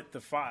audit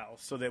the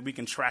files so that we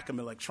can track them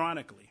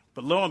electronically.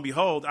 But lo and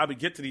behold, I would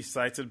get to these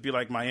sites. It would be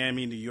like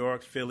Miami, New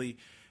York, Philly,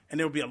 and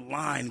there would be a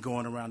line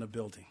going around the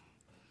building.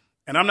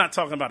 And I'm not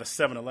talking about a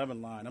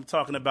 7-Eleven line. I'm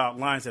talking about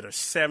lines that are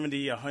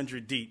 70,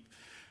 100 deep.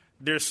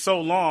 They're so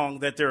long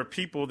that there are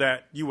people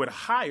that you would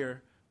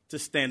hire to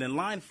stand in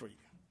line for you.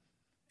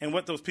 And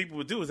what those people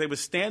would do is they would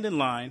stand in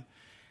line,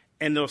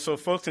 and so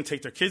folks can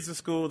take their kids to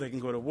school, they can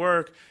go to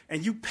work,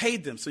 and you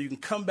paid them so you can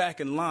come back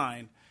in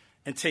line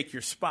and take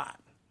your spot.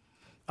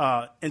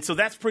 And so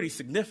that's pretty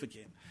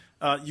significant.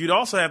 You'd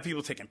also have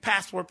people taking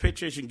passport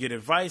pictures. You can get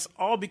advice,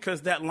 all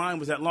because that line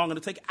was that long. And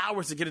it'll take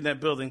hours to get in that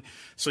building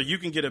so you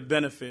can get a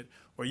benefit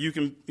or you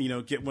can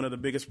get one of the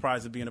biggest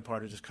prizes of being a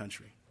part of this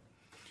country.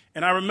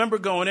 And I remember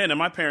going in, and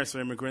my parents are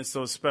immigrants,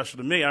 so it's special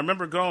to me. I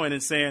remember going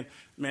and saying,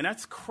 man,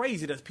 that's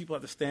crazy that people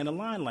have to stand in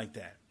line like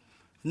that.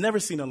 Never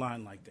seen a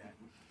line like that.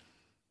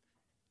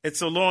 And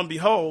so lo and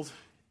behold,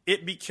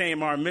 it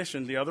became our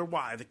mission, the other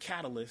why, the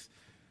catalyst,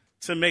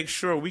 to make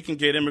sure we can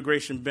get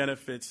immigration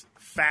benefits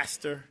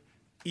faster,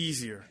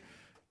 easier.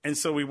 And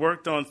so we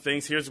worked on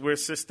things, here's where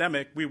it's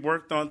systemic, we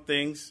worked on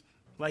things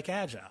like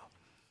agile.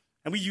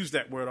 And we use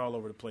that word all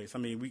over the place. I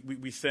mean,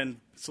 we send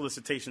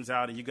solicitations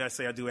out, and you guys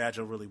say I do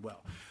agile really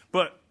well.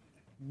 But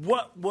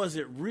what was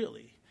it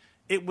really?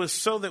 It was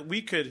so that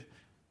we could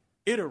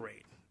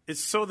iterate.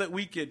 It's so that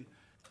we could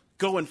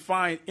go and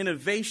find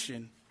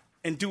innovation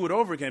and do it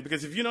over again.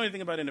 Because if you know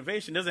anything about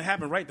innovation, it doesn't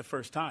happen right the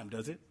first time,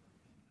 does it?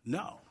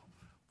 No.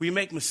 We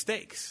make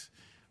mistakes.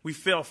 We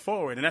fail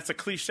forward. And that's a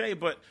cliche,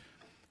 but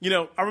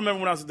I remember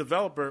when I was a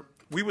developer,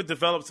 we would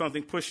develop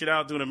something, push it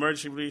out, do an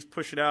emergency release,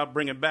 push it out,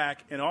 bring it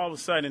back, and all of a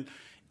sudden,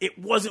 it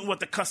wasn't what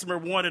the customer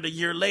wanted a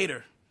year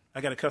later.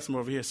 I got a customer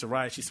over here,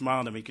 Soraya, she's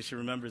smiling at me because she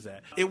remembers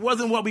that. It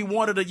wasn't what we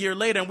wanted a year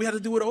later, and we had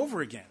to do it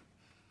over again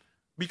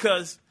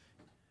because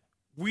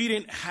we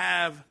didn't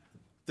have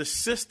the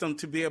system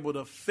to be able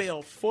to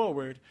fail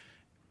forward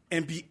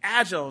and be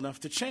agile enough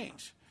to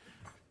change.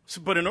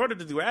 But in order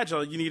to do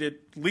agile, you needed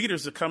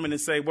leaders to come in and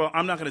say, well,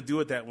 I'm not going to do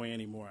it that way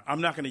anymore. I'm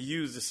not going to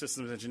use the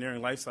systems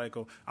engineering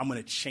lifecycle. I'm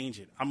going to change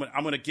it. I'm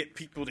going to get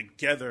people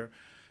together,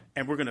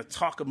 and we're going to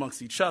talk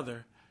amongst each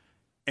other,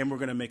 and we're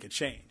going to make a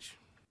change.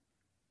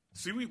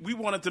 See, we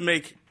wanted to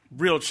make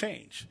real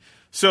change.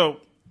 So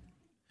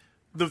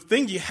the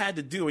thing you had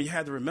to do and you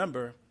had to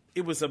remember,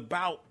 it was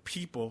about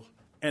people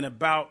and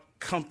about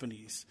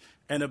companies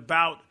and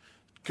about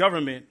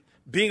government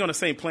being on the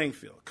same playing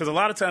field. Because a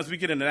lot of times we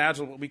get in an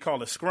agile, what we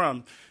call a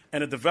scrum,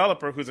 and a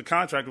developer who's a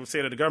contractor would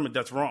say to the government,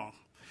 that's wrong.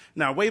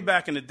 Now, way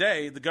back in the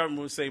day, the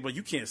government would say, well,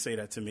 you can't say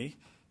that to me.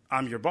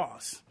 I'm your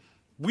boss.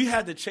 We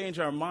had to change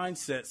our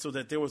mindset so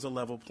that there was a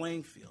level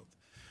playing field,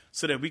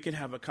 so that we can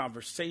have a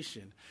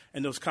conversation.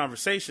 And those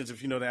conversations,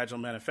 if you know the Agile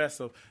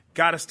Manifesto,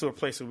 got us to a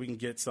place where we can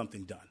get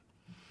something done.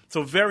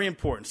 So very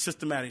important,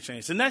 systematic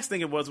change. The next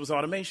thing it was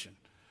automation.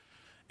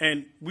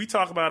 And we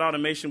talk about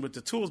automation with the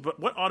tools, but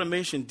what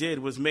automation did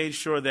was made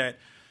sure that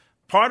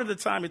part of the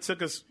time it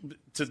took us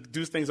to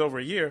do things over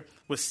a year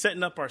was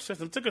setting up our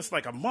system. It took us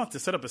like a month to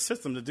set up a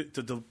system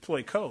to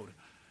deploy code.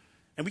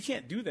 And we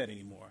can't do that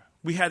anymore.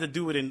 We had to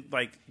do it in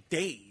like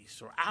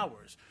days or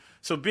hours.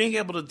 So being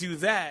able to do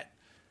that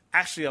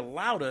actually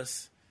allowed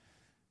us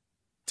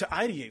to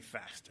ideate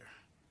faster.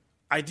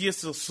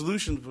 Ideas to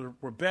solutions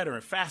were better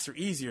and faster,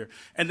 easier.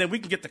 And then we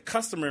can get the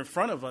customer in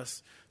front of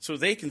us so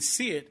they can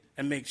see it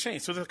and make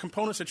change. So the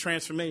components of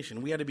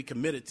transformation, we had to be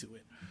committed to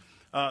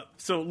it.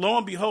 So lo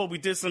and behold, we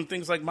did some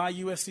things like My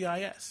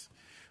USCIS,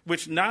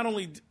 which not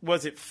only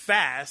was it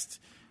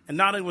fast and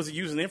not only was it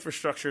using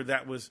infrastructure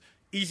that was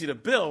easy to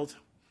build,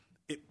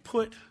 it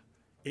put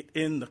it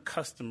in the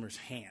customer's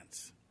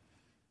hands.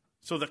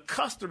 So the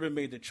customer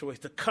made the choice.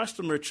 The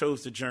customer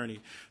chose the journey.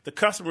 The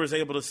customer is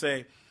able to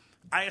say,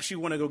 I actually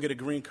want to go get a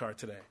green card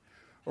today,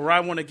 or I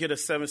want to get a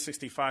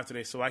 765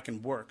 today so I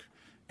can work.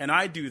 And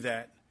I do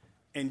that,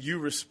 and you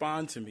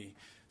respond to me.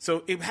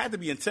 So it had to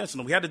be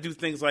intentional. We had to do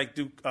things like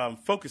do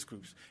focus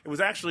groups. It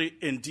was actually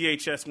in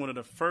DHS one of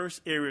the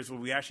first areas where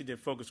we actually did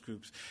focus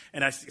groups.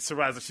 And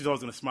Soraya, she's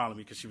always going to smile at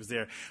me because she was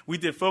there. We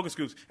did focus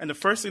groups, and the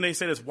first thing they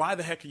said is, why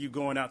the heck are you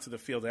going out to the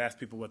field to ask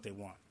people what they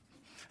want?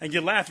 And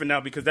you're laughing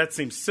now because that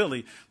seems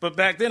silly. But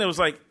back then it was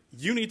like,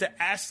 you need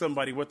to ask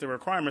somebody what their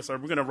requirements are.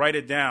 We're going to write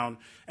it down,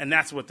 and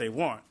that's what they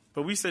want.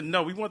 But we said,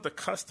 no, we want the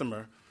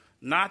customer,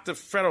 not the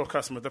federal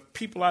customer, the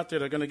people out there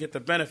that are going to get the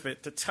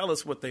benefit to tell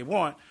us what they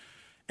want.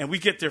 And we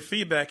get their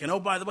feedback. And, oh,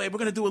 by the way, we're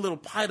going to do a little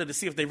pilot to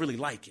see if they really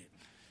like it.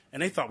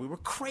 And they thought we were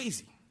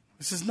crazy.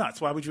 This is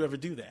nuts. Why would you ever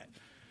do that?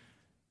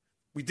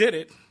 we did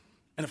it,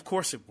 and of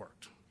course it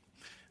worked.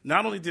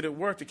 Not only did it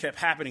work, it kept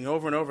happening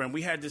over and over, and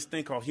we had this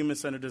thing called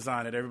human-centered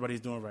design that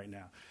everybody's doing right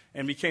now,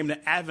 and became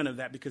the advent of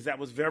that because that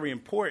was very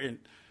important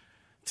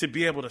to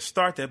be able to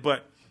start that.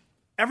 But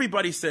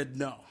everybody said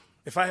no.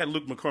 If I had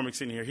Luke McCormick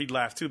sitting here, he'd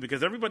laugh too,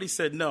 because everybody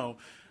said no,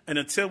 and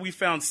until we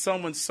found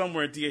someone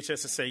somewhere at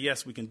DHS to say,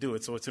 yes, we can do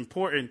it. So it's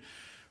important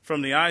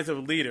from the eyes of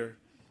a leader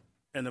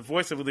and the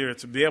voice of a leader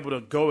to be able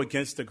to go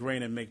against the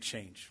grain and make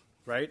change,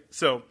 right?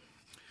 So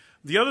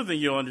the other thing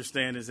you'll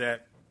understand is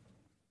that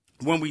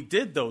when we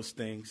did those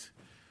things,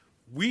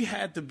 we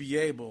had to be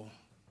able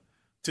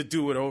to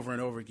do it over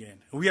and over again.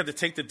 We had to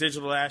take the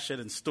digital asset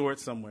and store it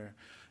somewhere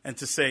and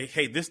to say,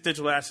 hey, this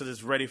digital asset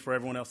is ready for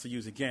everyone else to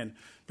use again.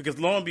 Because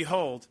lo and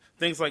behold,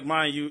 things like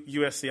my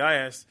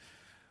USCIS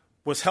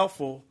was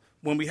helpful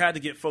when we had to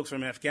get folks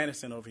from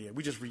Afghanistan over here.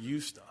 We just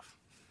reused stuff.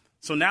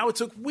 So now it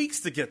took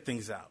weeks to get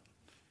things out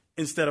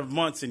instead of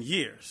months and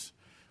years.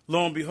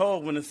 Lo and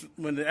behold,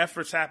 when the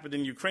efforts happened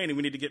in Ukraine and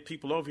we need to get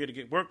people over here to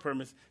get work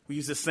permits, we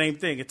used the same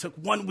thing. It took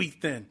 1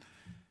 week then.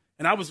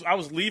 And I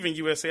was leaving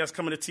USA. I was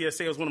coming to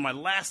TSA. It was one of my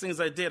last things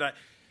I did.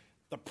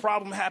 The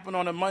problem happened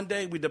on a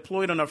Monday. We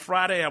deployed on a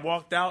Friday. I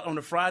walked out on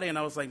a Friday, and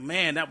I was like,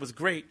 man, that was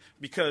great,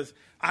 because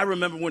I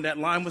remember when that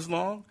line was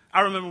long.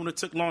 I remember when it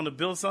took long to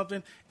build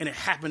something, and it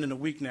happened in a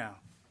week now.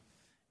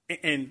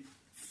 And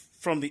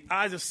from the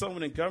eyes of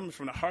someone in government,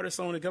 from the heart of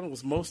someone in government,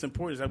 what's most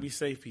important is that we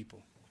save people,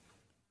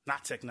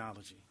 not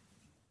technology.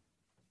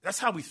 That's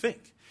how we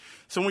think.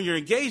 So when you're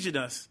engaged in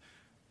us,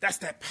 that's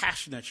that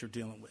passion that you're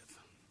dealing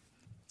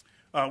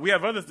with. We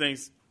have other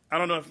things. I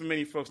don't know if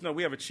many folks know,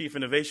 we have a chief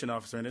innovation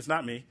officer, and it's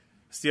not me.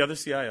 It's the other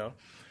CIO,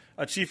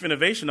 a chief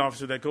innovation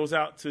officer that goes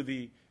out to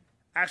the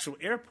actual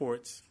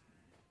airports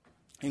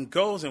and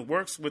goes and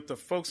works with the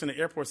folks in the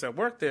airports that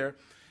work there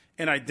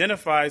and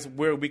identifies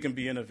where we can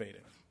be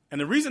innovative.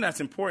 And the reason that's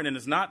important, and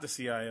it's not the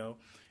CIO,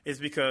 is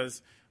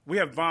because we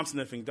have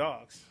bomb-sniffing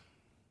dogs.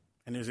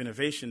 And there's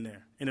innovation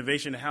there.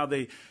 Innovation in how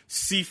they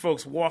see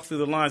folks walk through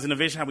the lines.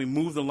 Innovation how we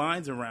move the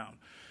lines around.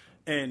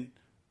 And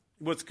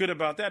what's good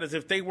about that is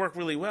if they work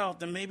really well,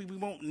 then maybe we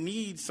won't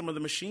need some of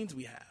the machines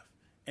we have.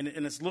 And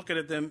it's looking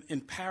at them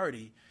in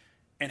parity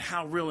and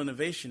how real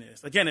innovation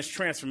is. Again, it's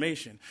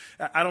transformation.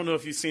 I don't know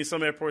if you've seen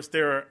some airports,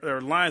 there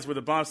are lines where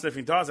the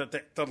bomb-sniffing dogs,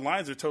 the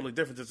lines are totally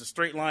different. There's a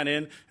straight line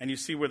in, and you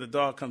see where the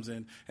dog comes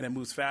in, and it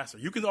moves faster.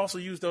 You can also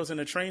use those in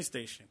a train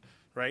station,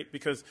 right?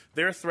 Because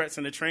there are threats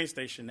in the train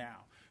station now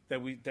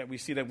that we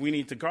see that we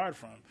need to guard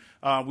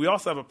from. We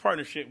also have a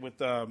partnership with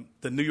the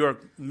New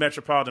York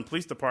Metropolitan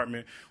Police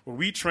Department where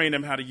we train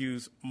them how to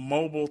use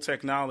mobile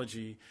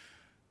technology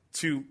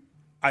to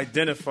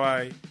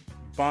identify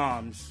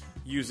bombs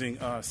using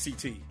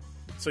CT.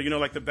 So,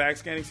 like the bag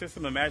scanning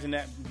system, imagine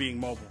that being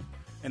mobile.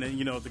 And then,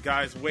 the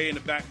guy's way in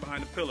the back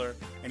behind the pillar,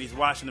 and he's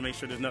watching to make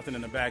sure there's nothing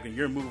in the bag, and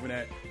you're moving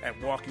at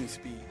walking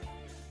speed.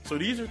 So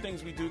these are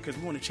things we do because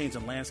we want to change the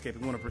landscape.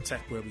 We want to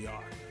protect where we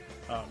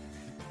are.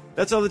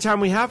 That's all the time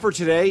we have for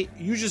today.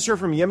 You just heard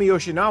from Yemi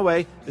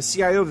Oshinawe, the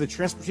CIO of the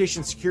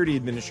Transportation Security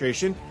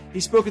Administration. He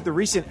spoke at the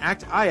recent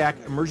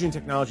ACT-IAC Emerging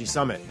Technology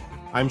Summit.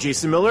 I'm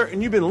Jason Miller,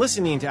 and you've been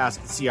listening to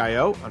Ask the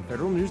CIO on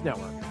Federal News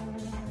Network.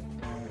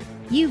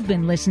 You've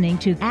been listening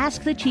to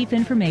Ask the Chief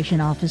Information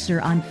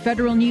Officer on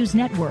Federal News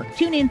Network.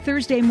 Tune in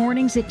Thursday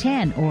mornings at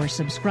 10 or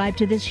subscribe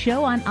to this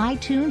show on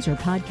iTunes or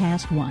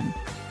Podcast One.